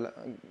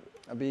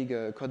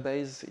code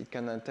base, it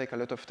can take a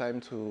lot of time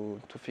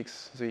to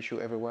fix the issue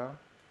everywhere.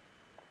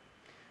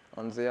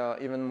 And there are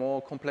even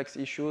more complex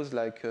issues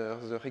like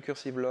the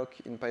recursive lock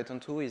in Python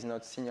 2 is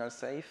not signal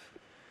safe.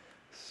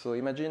 So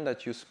imagine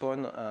that you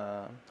spawn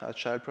a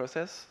child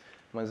process.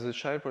 When the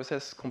child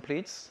process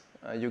completes,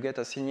 you get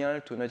a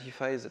signal to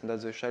notify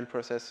that the child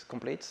process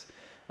completes.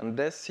 And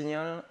this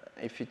signal,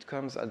 if it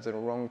comes at the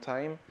wrong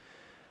time,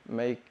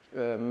 can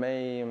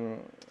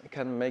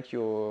make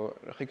your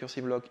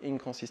recursive lock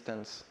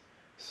inconsistent.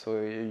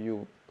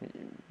 So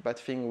bad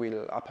thing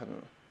will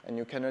happen. And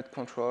you cannot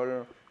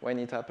control when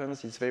it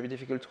happens. It's very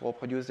difficult to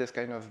reproduce this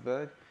kind of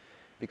bug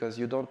because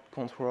you don't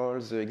control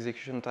the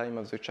execution time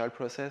of the child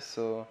process,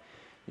 so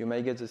you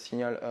may get the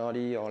signal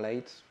early or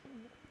late.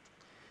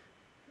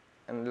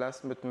 And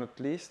last but not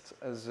least,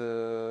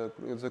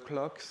 the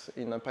clocks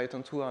in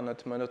Python 2 are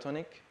not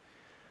monotonic.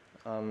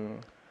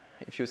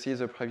 If you see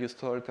the previous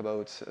talk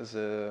about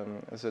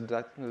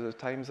the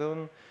time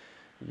zone,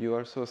 You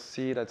also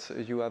see that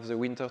you have the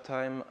winter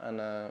time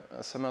and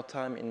summer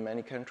time in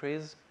many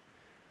countries.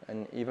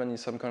 And even in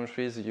some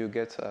countries, you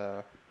get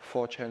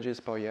 4 changes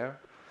per year.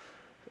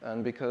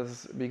 And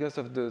because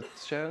of the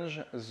change,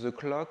 the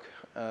clock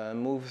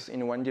moves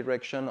in one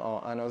direction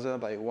or another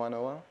by 1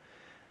 hour.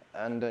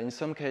 And in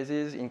some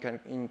cases, it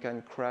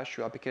can crash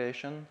your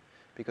application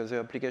because the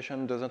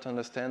application doesn't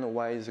understand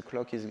why the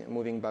clock is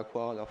moving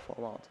backward or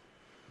forward.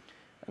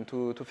 And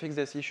to fix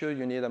this issue,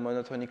 you need a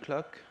monotonic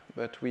clock,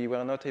 but we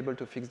were not able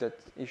to fix that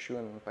issue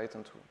in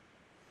Python 2.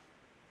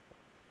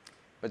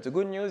 But the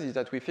good news is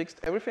that we fixed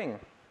everything.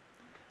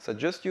 So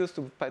just use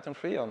to Python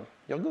 3 and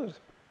you're good.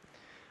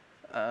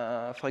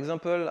 For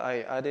example, I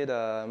added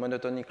a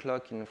monotonic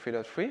clock in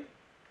 3.3.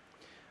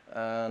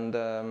 And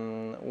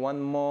one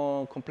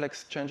more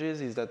complex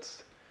changes is that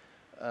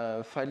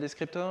file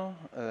descriptor.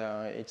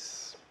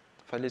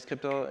 File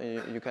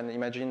descriptor, you can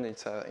imagine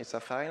it's a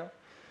file.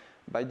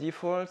 By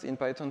default, in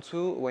Python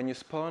 2, when you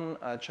spawn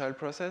a child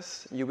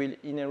process, you will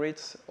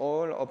inherit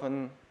all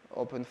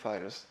open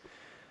files.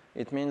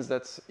 It means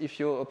that if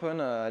you open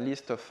a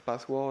list of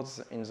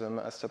passwords in the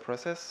master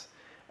process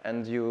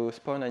and you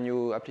spawn a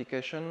new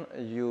application,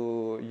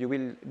 you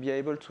will be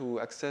able to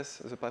access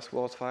the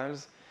password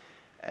files,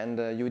 and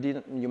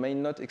you may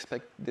not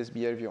expect this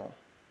behavior.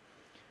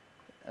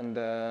 And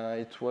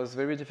it was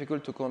very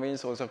difficult to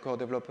convince other core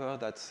developers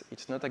that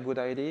it's not a good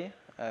idea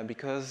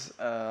because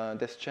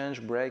this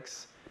change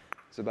breaks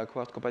the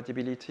backward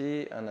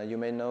compatibility, and you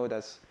may know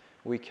that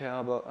we care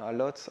a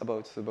lot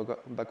about the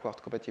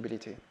backward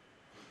compatibility.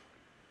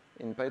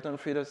 In Python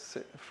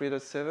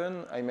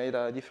 3.7, I made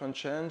a different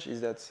change,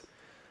 is that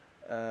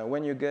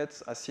when you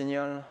get a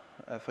signal,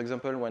 for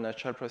example, when a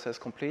child process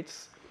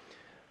completes,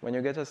 when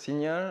you get a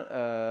signal,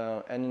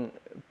 and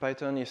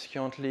Python is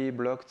currently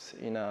blocked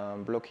in a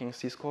blocking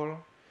syscall.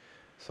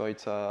 So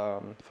it's,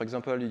 for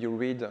example, you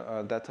read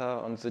data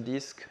on the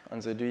disk,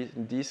 and the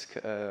disk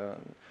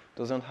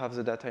doesn't have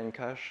the data in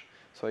cache,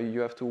 so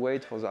you have to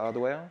wait for the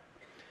hardware.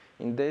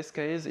 In this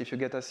case, if you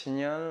get a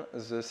signal,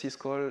 the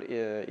syscall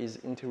is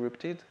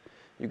interrupted.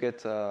 You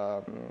get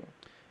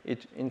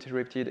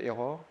interrupted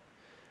error.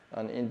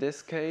 And in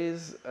this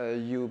case,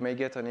 you may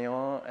get an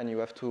error, and you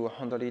have to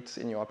handle it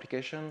in your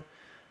application.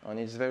 And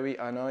it's very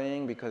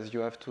annoying because you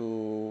have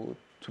to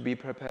be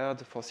prepared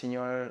for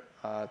signal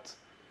at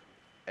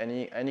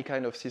any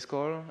kind of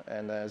syscall,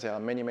 and there are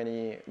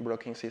many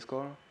blocking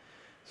syscall.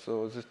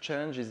 So the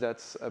change is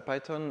that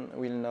Python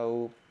will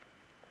now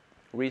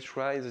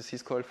retry the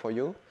syscall for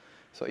you.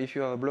 So if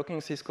you have a blocking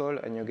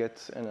syscall and you get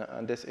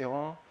this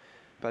error,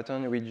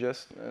 Python will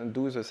just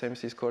do the same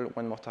syscall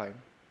one more time.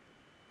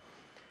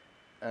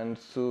 And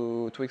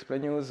to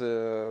explain you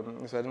the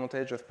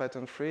advantage of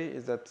Python 3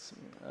 is that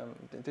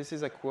this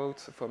is a quote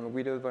from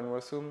Guido van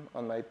Rossum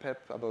on my PEP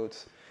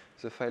about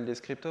the file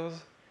descriptors.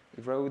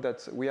 He wrote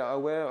that we are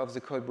aware of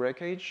the code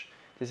breakage.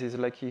 This is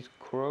lucky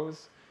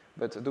crows,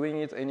 but doing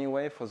it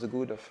anyway for the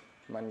good of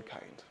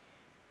mankind.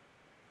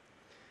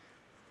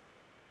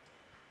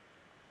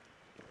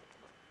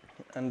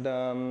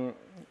 And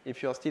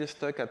if you are still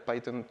stuck at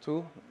Python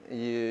 2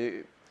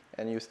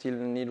 and you still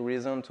need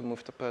reason to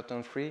move to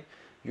Python 3,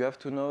 you have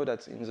to know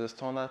that in the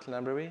standard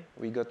library,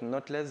 we got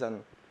not less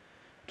than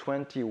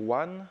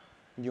 21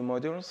 new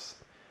modules.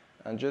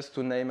 And just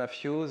to name a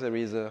few, there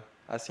is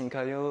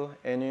async.io,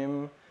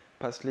 enum,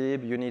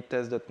 passlib,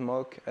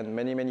 unittest.mock, and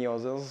many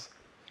others.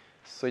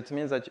 So it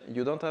means that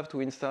you don't have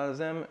to install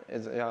them,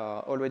 as they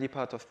are already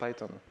part of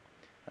Python.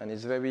 And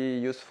it's very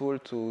useful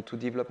to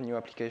develop new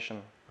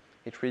applications.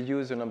 It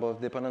reduces the number of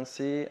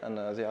dependency, and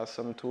there are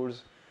some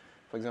tools,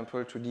 for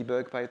example, to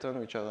debug Python,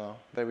 which are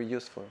very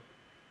useful.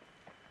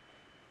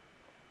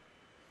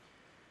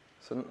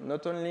 So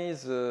not only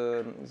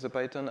the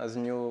Python has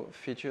new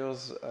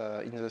features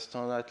in the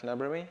standard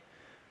library,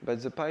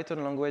 but the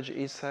Python language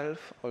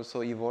itself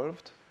also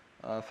evolved.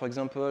 For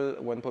example,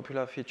 one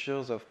popular feature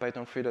of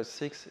Python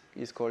 3.6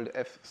 is called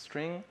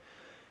fstring.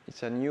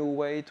 It's a new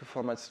way to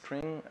format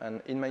string,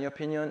 and in my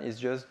opinion, it's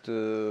just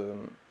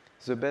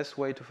the best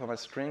way to format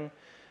string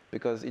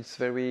because it's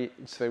very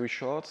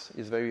short,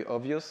 it's very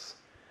obvious,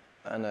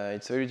 and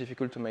it's very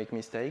difficult to make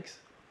mistakes.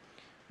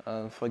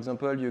 For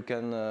example, you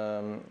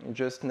can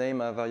just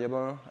name a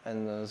variable,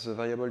 and the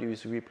variable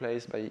is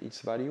replaced by its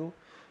value.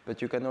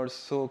 But you can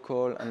also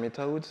call a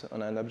method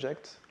on an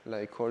object,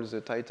 like call the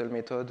title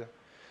method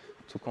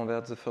to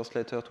convert the first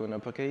letter to an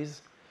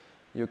uppercase.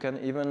 You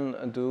can even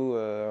do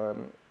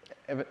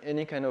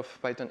any kind of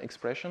Python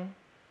expression.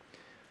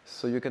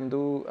 So you can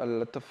do a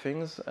lot of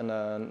things, and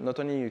not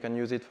only you can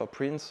use it for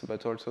prints,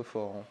 but also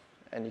for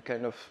any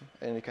kind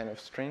of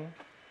string.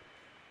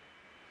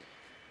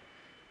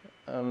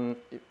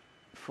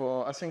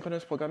 For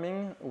asynchronous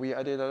programming, we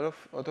added a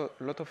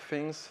lot of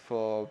things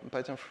for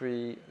Python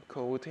 3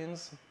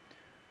 coroutines.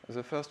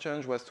 The first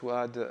change was to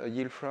add a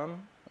yield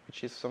from,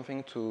 which is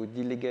something to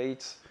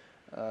delegate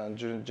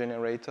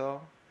generator.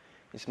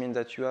 This means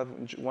that you have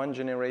one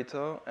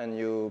generator and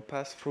you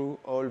pass through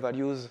all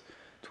values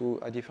to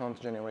a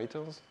different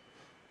generators.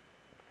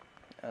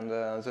 And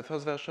the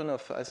first version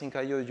of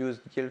async.io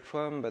used yield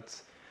from,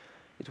 but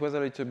it was a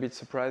little bit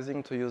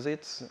surprising to use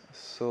it.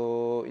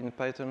 So in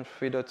Python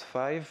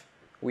 3.5,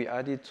 we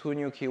added 2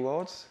 new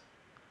keywords,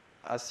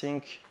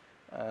 async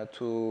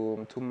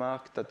to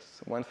mark that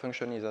one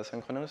function is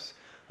asynchronous,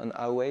 and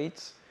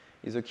await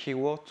is a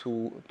keyword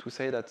to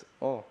say that,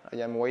 oh, I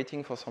am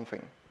waiting for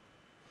something.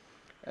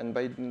 And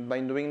by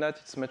doing that,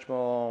 it's much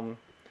more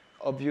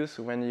obvious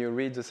when you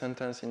read the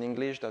sentence in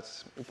English that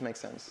it makes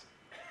sense.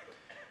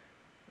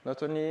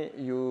 Not only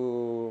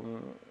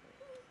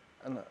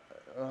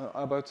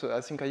about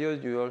async IO,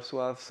 you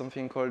also have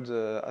something called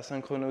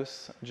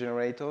asynchronous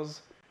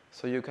generators.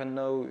 So you can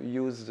now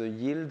use the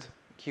yield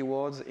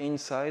keywords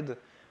inside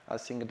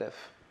async def.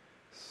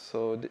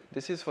 So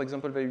this is, for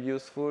example, very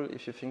useful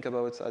if you think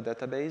about a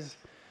database.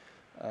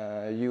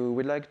 You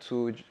would like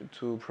to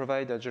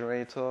provide a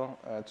generator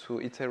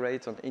to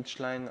iterate on each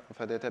line of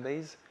a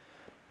database,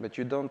 but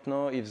you don't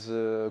know if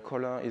the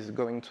caller is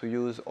going to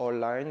use all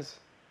lines.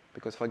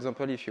 Because, for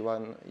example, if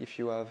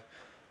you have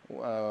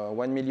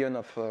 1 million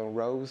of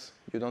rows,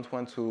 you don't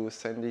want to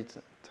send it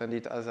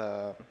as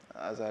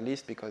a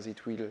list because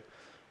it will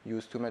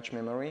use too much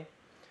memory.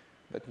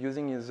 But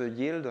using the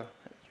yield,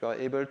 you are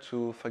able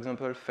to, for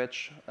example,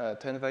 fetch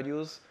 10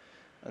 values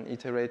and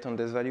iterate on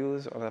these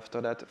values, and after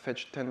that,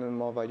 fetch 10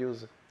 more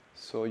values.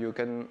 So you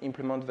can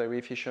implement very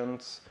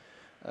efficient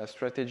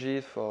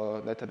strategy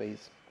for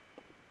database.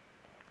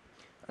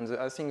 And the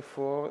async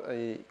for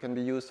can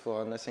be used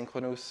for an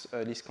asynchronous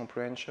list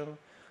comprehension,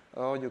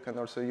 or you can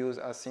also use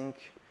async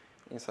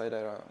inside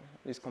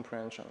list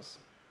comprehensions.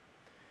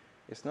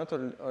 It's not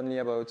only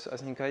about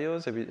async IO,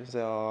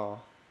 there are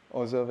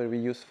other very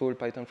useful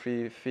Python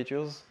 3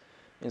 features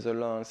in the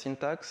long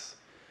syntax.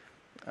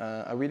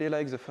 I really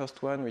like the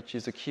first one, which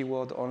is a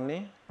keyword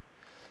only.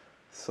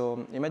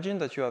 So imagine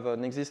that you have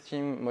an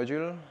existing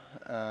module,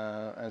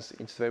 and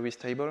it's very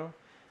stable,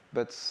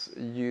 but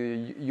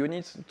you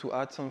need to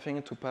add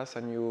something to pass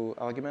a new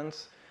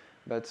argument.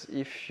 But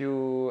if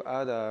you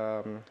add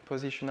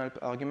positional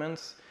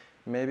arguments,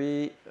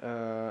 maybe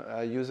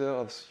a user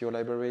of your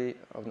library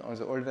on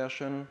the old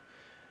version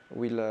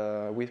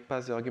will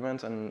pass the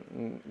argument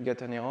and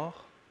get an error.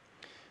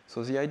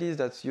 So the idea is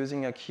that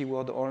using a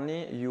keyword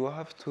only, you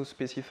have to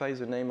specify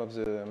the name of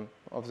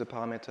the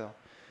parameter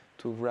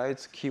to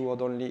write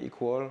keyword only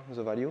equal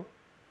the value.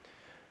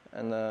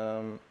 And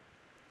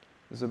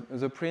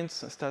the print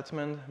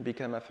statement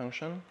became a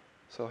function.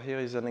 So here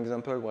is an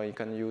example where you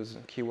can use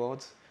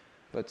keywords,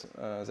 but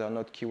they are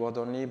not keyword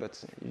only,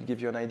 but it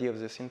gives you an idea of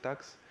the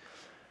syntax.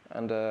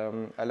 And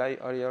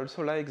I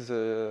also like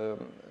the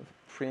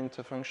print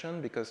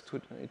function because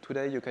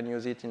today you can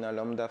use it in a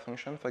lambda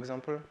function, for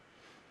example.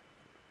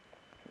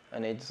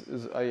 And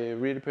I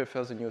really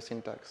prefer the new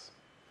syntax.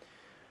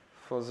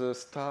 For the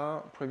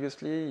star,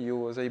 previously you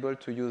was able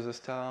to use a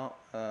star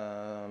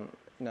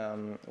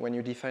when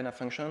you define a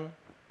function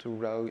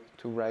to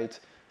write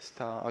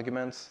star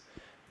arguments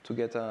to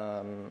get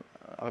an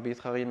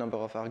arbitrary number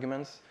of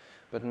arguments.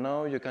 But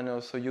now you can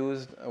also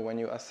use, when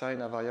you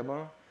assign a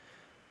variable,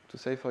 to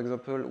say, for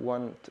example,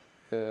 one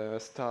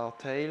star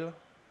tail,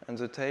 and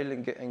the tail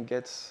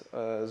gets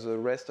the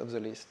rest of the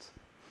list,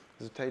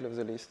 the tail of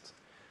the list.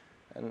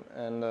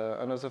 And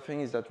another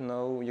thing is that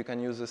now you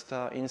can use a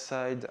star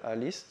inside a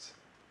list,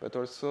 but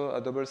also a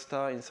double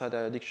star inside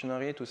a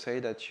dictionary to say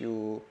that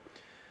you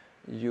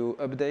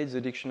update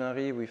the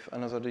dictionary with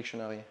another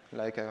dictionary,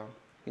 like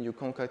you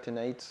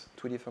concatenate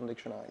 2 different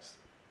dictionaries.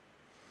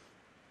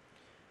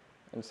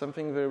 And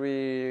something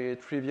very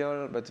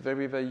trivial but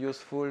very, very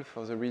useful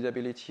for the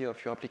readability of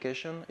your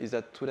application is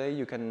that today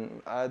you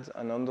can add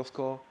an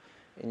underscore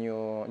in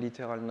your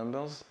literal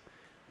numbers.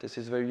 This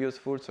is very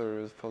useful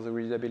for the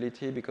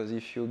readability because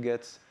if you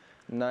get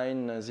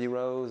 9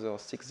 zeros or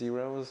 6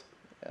 zeros,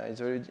 it's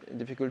very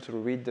difficult to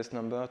read this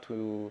number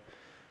to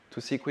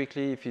see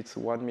quickly if it's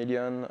 1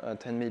 million,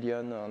 10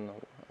 million,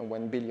 or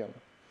 1 billion.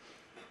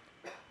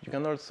 You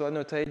can also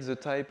annotate the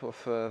type of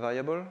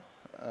variable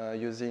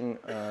using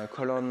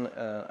colon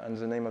and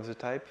the name of the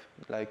type,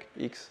 like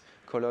x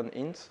colon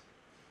int.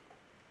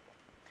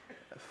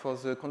 For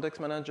the context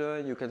manager,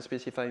 you can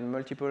specify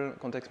multiple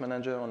context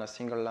manager on a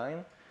single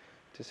line.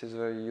 This is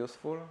very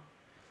useful.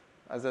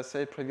 As I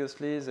said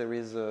previously, there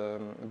is a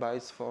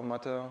bytes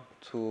formatter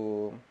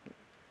to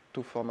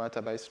format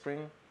a byte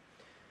string.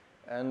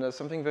 And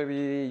something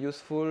very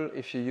useful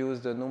if you use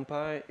the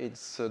NumPy,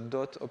 it's a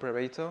dot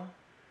operator,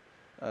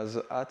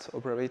 the at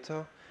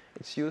operator.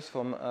 It's used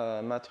for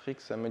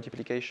matrix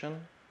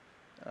multiplication.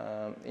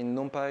 In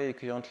NumPy,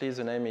 currently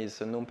the name is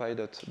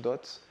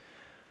numpy.dot.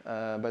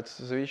 But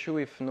the issue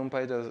with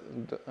numpy.dot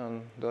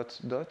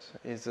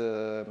is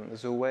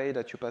the way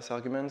that you pass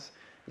arguments.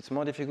 It's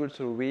more difficult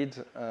to read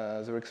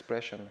the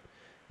expression.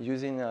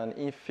 Using an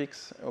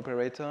if-fix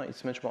operator,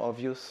 it's much more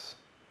obvious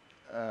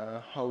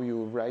how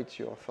you write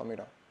your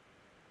formula.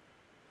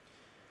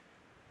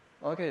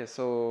 Okay,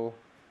 so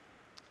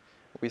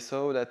we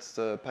saw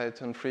that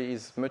Python 3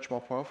 is much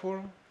more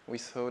powerful. We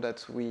saw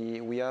that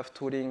we have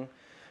tooling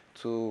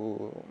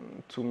to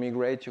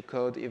migrate your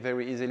code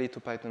very easily to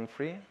Python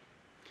 3.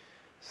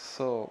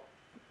 So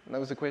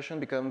now the question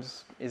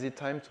becomes, is it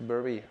time to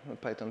bury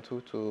Python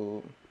 2,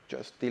 to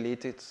just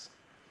delete it?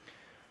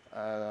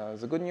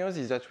 The good news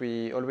is that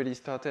we already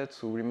started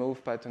to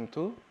remove Python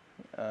 2.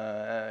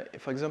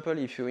 For example,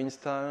 if you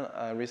install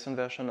a recent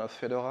version of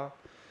Fedora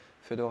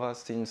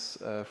since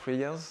 3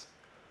 years,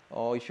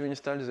 or if you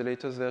install the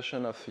latest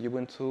version of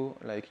Ubuntu,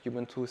 like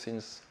Ubuntu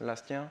since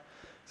last year,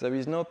 there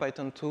is no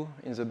Python 2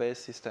 in the base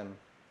system.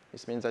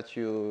 This means that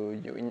you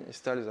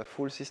install the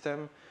full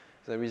system.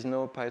 There is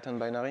no Python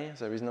binary.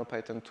 There is no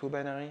Python 2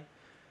 binary.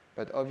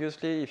 But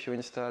obviously, if you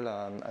install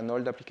an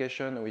old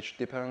application which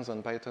depends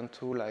on Python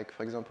 2, like,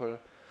 for example,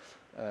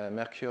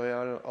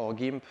 Mercurial or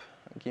GIMP,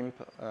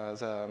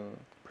 the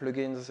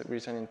plugins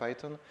written in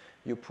Python,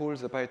 you pull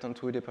the Python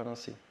 2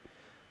 dependency.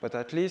 But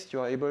at least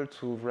you are able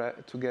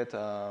to get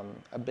a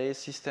base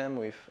system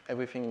with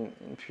everything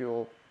in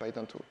pure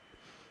Python 2.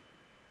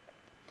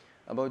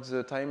 About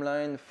the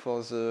timeline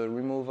for the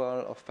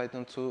removal of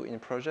Python 2 in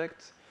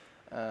project,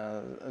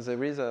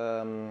 there is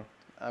a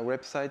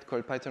website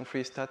called Python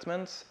 3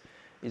 Statements.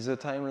 It's a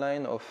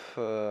timeline of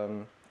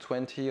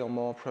 20 or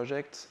more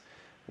projects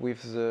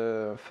with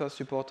the first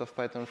support of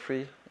Python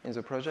 3 in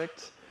the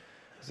project,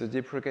 the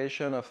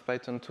deprecation of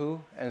Python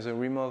 2, and the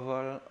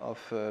removal of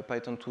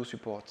Python 2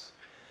 support.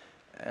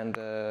 And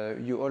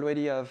you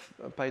already have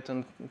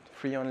Python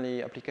 3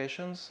 only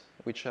applications,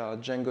 which are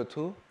Django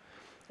 2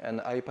 and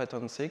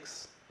IPython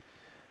 6,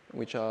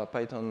 which are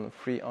Python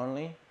 3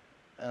 only.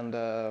 And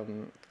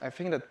I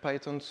think that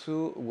Python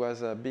 2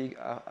 was a big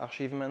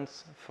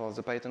achievement for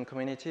the Python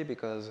community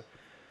because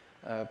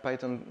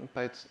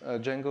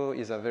Django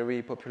is a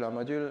very popular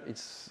module.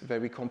 It's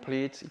very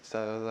complete. It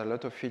has a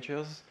lot of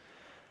features.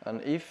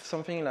 And if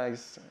something like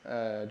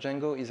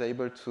Django is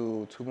able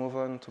to move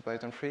on to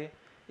Python 3,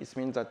 it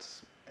means that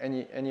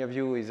any of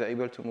you is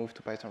able to move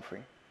to Python 3.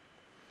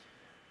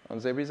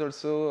 And there is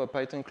also a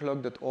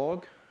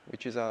pythonclock.org,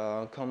 which is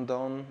a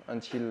countdown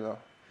until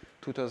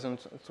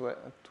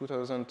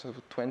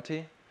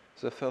 2020,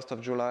 the 1st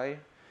of July,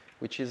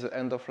 which is the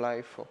end of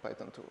life for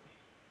Python 2.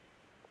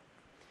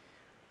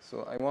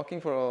 So I'm working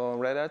for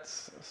Red Hat,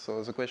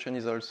 so the question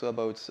is also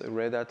about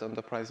Red Hat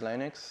Enterprise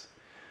Linux.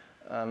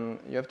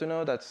 You have to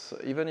know that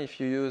even if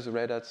you use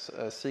Red Hat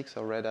 6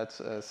 or Red Hat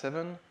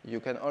 7, you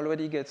can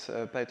already get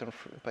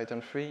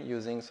Python 3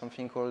 using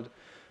something called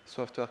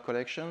software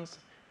collections.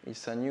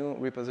 It's a new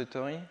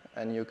repository,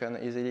 and you can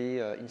easily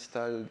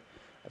install,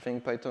 I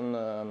think, Python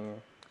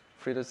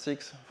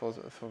 3.6 for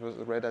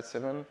the Red Hat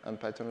 7 and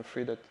Python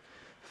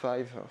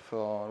 3.5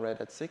 for Red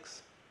Hat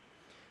 6.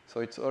 So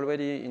it's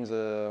already in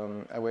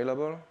the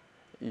available.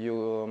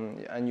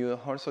 And you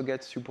also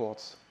get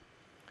supports.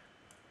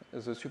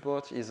 The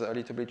support is a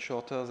little bit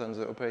shorter than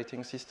the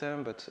operating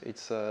system, but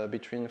it's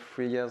between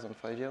 3 years and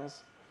 5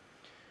 years.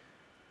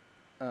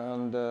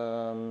 And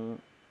the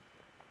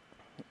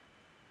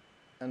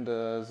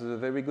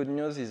very good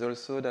news is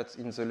also that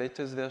in the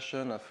latest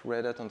version of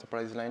Red Hat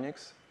Enterprise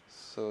Linux,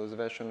 so the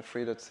version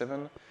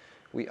 3.7,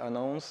 we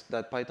announced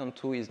that Python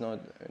 2 is now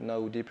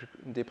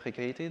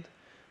deprecated.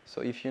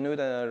 So if you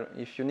need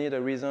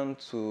a reason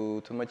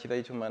to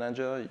motivate your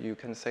manager, you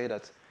can say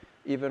that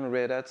even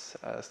Red Hat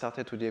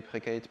started to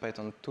deprecate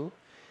Python 2.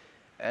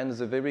 And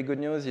the very good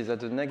news is that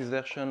the next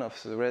version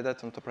of the Red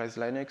Hat Enterprise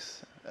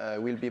Linux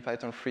will be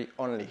Python 3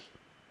 only,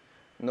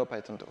 no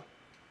Python 2.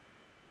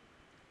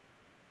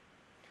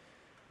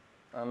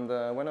 And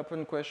one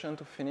open question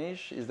to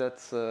finish is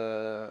that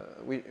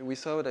we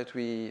saw that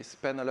we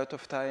spent a lot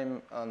of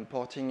time on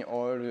porting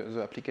all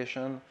the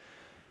application.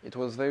 It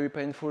was very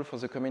painful for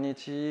the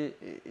community.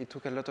 It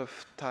took a lot of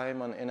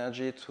time and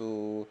energy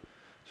to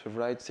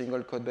write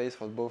single code base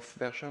for both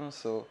versions.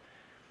 So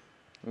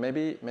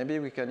maybe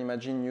we can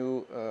imagine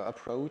new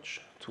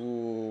approach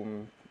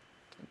to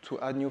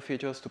add new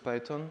features to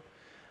Python.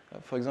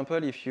 For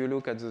example, if you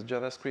look at the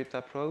JavaScript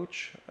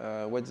approach,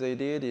 what they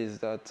did is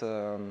that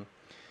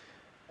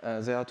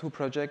there are two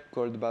projects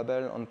called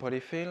Babel and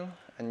Polyfill,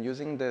 and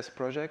using this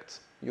project,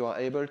 you are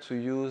able to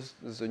use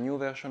the new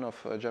version of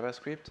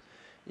JavaScript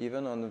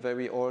even on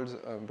very old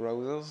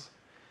browsers.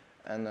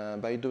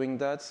 And by doing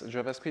that,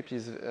 JavaScript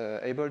is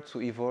able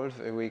to evolve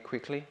very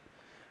quickly,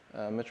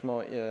 much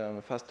more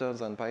faster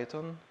than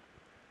Python.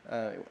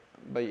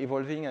 By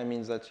evolving, I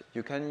mean that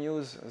you can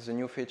use the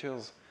new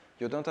features.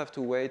 You don't have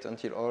to wait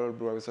until all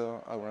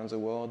browsers around the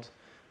world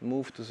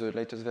move to the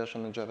latest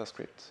version of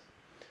JavaScript.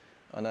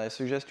 And I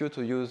suggest you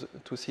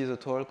to see the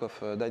talk of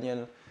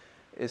Daniel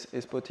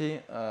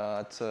Espoti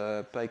at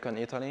PyCon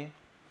Italy.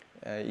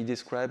 He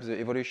describes the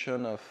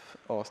evolution of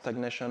or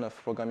stagnation of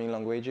programming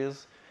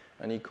languages,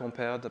 and he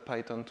compared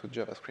Python to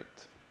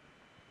JavaScript.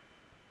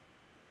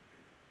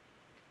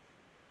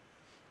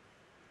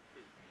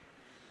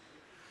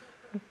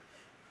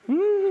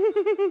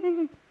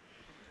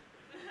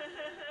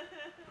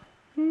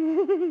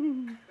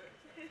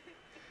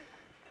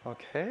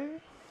 Okay.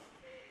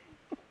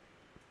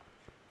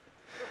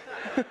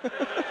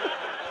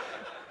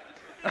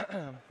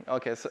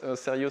 Okay, so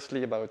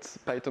seriously about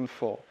Python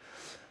 4.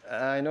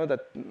 I know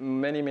that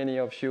many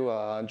of you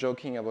are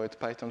joking about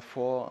Python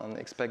 4 and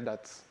expect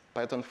that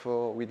Python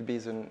 4 will be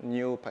the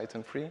new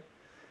Python 3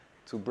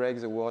 to break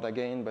the word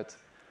again, but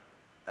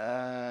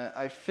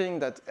I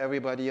think that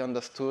everybody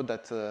understood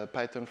that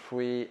Python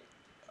 3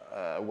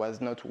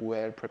 was not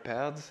well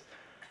prepared.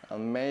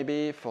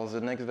 Maybe for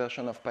the next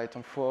version of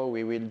Python 4,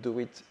 we will do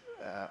it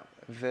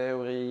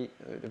very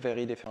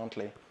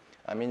differently.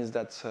 I mean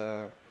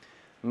that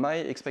my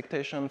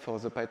expectation for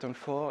the Python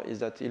 4 is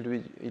that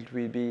it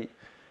will be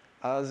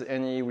as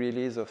any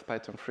release of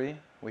Python 3,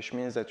 which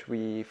means that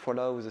we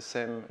follow the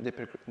same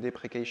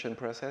deprecation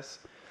process.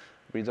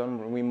 We don't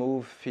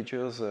remove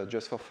features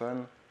just for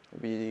fun.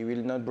 We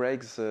will not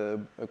break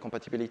the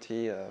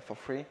compatibility for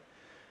free.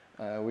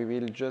 We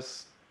will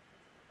just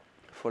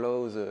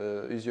follow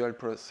the usual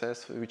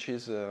process, which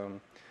is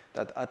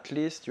that at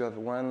least you have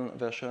one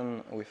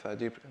version with a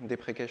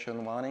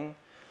deprecation warning,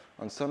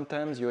 and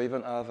sometimes you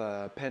even have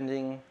a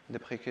pending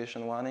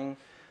deprecation warning,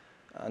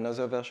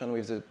 another version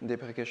with the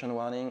deprecation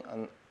warning,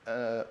 and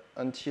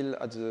until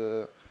at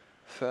the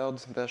third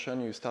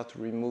version you start to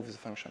remove the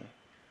function.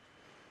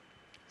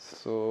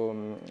 So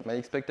my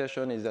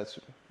expectation is that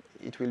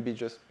it will be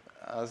just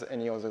as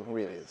any other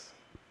release.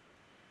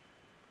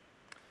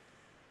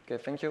 Okay,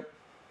 thank you.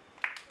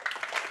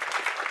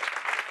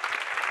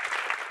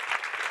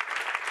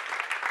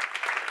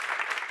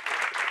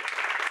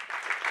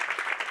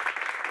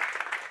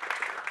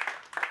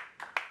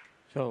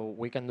 So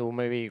we can do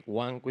maybe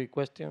one quick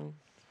question.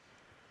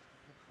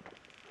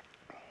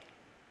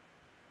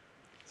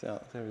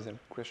 There is a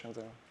question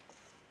there.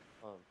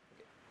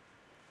 Okay.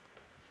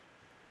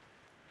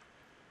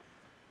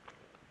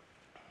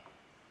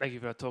 Thank you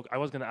for that talk. I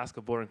was going to ask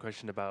a boring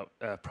question about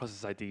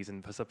process IDs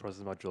and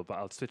sub-process module, but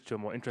I'll switch to a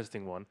more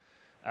interesting one.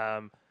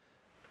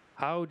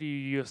 How do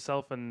you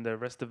yourself and the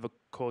rest of the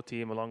core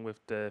team, along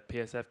with the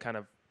PSF, kind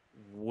of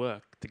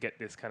work to get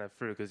this kind of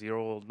through? Because you're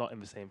all not in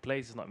the same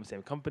place, it's not in the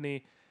same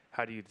company.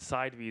 How do you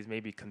decide these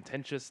maybe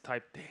contentious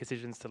type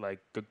decisions to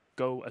like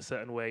go a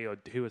certain way or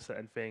do a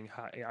certain thing?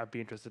 I'd be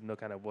interested to know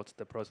kind of what's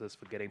the process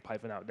for getting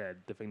Python out there,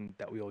 the thing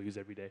that we all use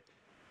every day.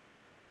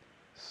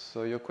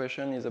 So your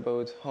question is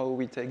about how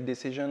we take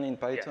decision in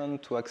Python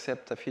to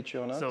accept a feature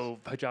or not? So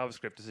for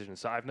JavaScript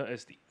decisions. So I've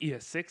noticed the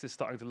ES6 is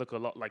starting to look a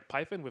lot like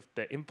Python with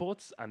the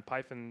imports, and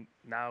Python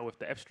now with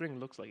the F string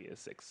looks like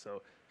ES6.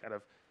 So kind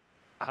of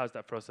how's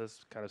that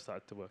process kind of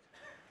started to work?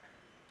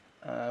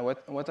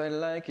 What I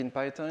like in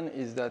Python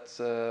is that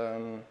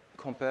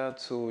compared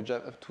to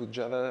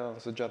Java,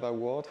 the Java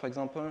world, for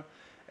example,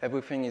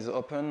 everything is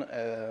open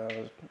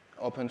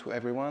to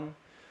everyone.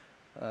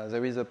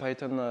 There is a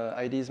Python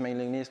IDs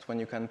mailing list when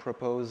you can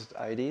propose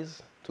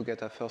IDs to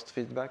get a first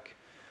feedback.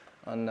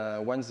 And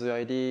once the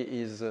ID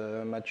is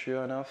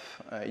mature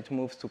enough, it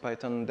moves to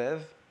Python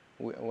dev,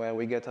 where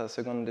we get a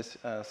second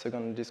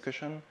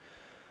discussion.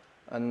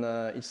 And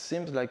it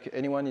seems like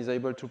anyone is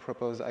able to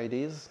propose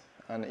IDs.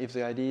 And if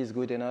the ID is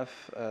good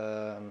enough,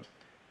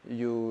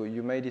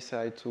 you may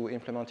decide to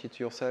implement it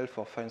yourself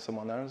or find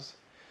someone else.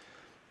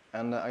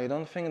 And I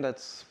don't think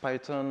that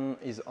Python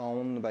is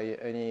owned by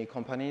any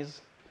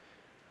companies.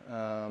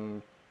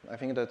 I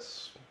think that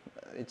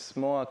it's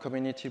more a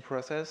community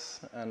process,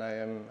 and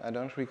I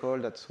don't recall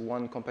that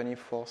one company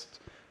forced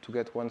to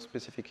get one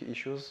specific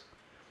issues.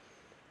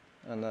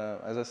 And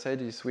as I said,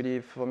 it's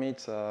really, for me,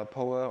 it's a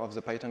power of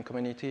the Python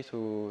community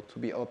to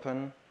be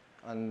open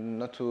and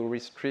not to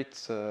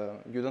restrict.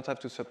 You don't have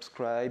to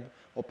subscribe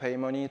or pay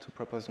money to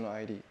propose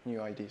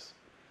new IDs.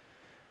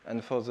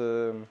 And for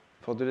the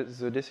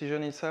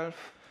decision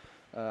itself,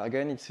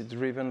 again, it's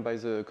driven by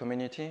the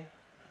community.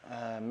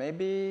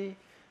 Maybe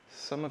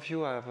some of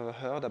you have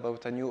heard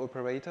about a new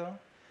operator,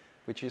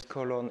 which is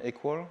colon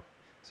equal,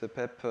 the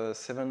PEP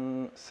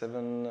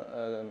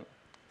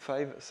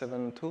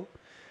 77572.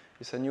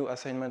 It's a new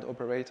assignment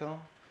operator.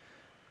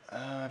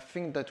 I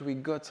think that we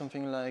got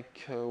something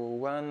like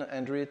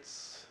 800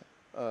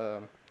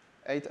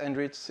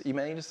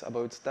 emails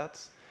about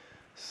stats.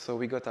 So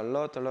we got a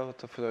lot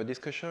of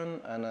discussion,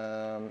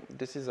 and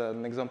this is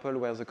an example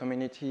where the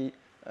community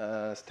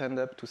stand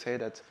up to say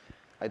that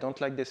I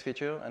don't like this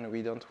feature and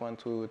we don't want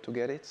to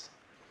get it.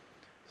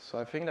 So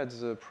I think that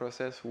the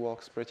process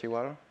works pretty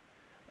well.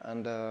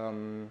 And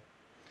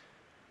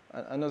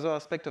another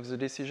aspect of the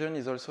decision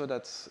is also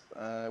that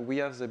we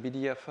have the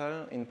BDF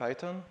file in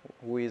Python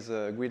with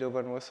Guido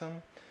van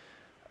Rossum.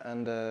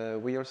 And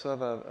we also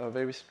have a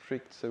very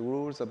strict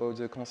rules about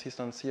the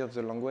consistency of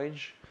the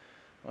language.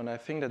 And I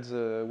think that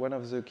one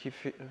of the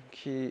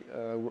key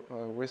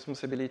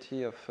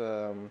responsibility of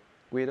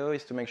Guido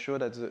is to make sure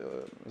that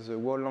the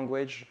whole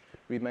language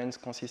remains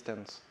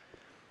consistent.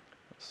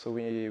 So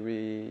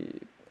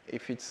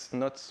if it's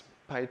not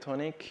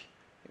Pythonic,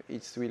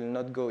 it will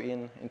not go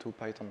into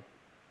Python.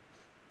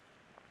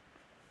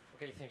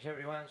 Okay, thanks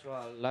everyone. So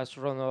last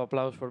round of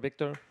applause for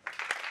Victor.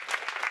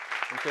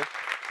 Thank you.